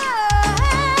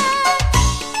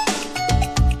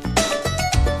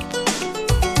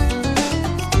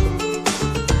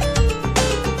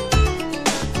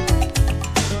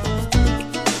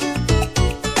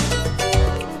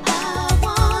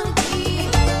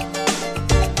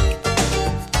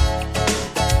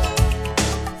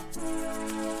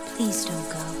Please don't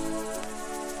go.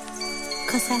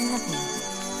 'Cause I love you.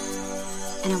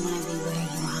 And I want to be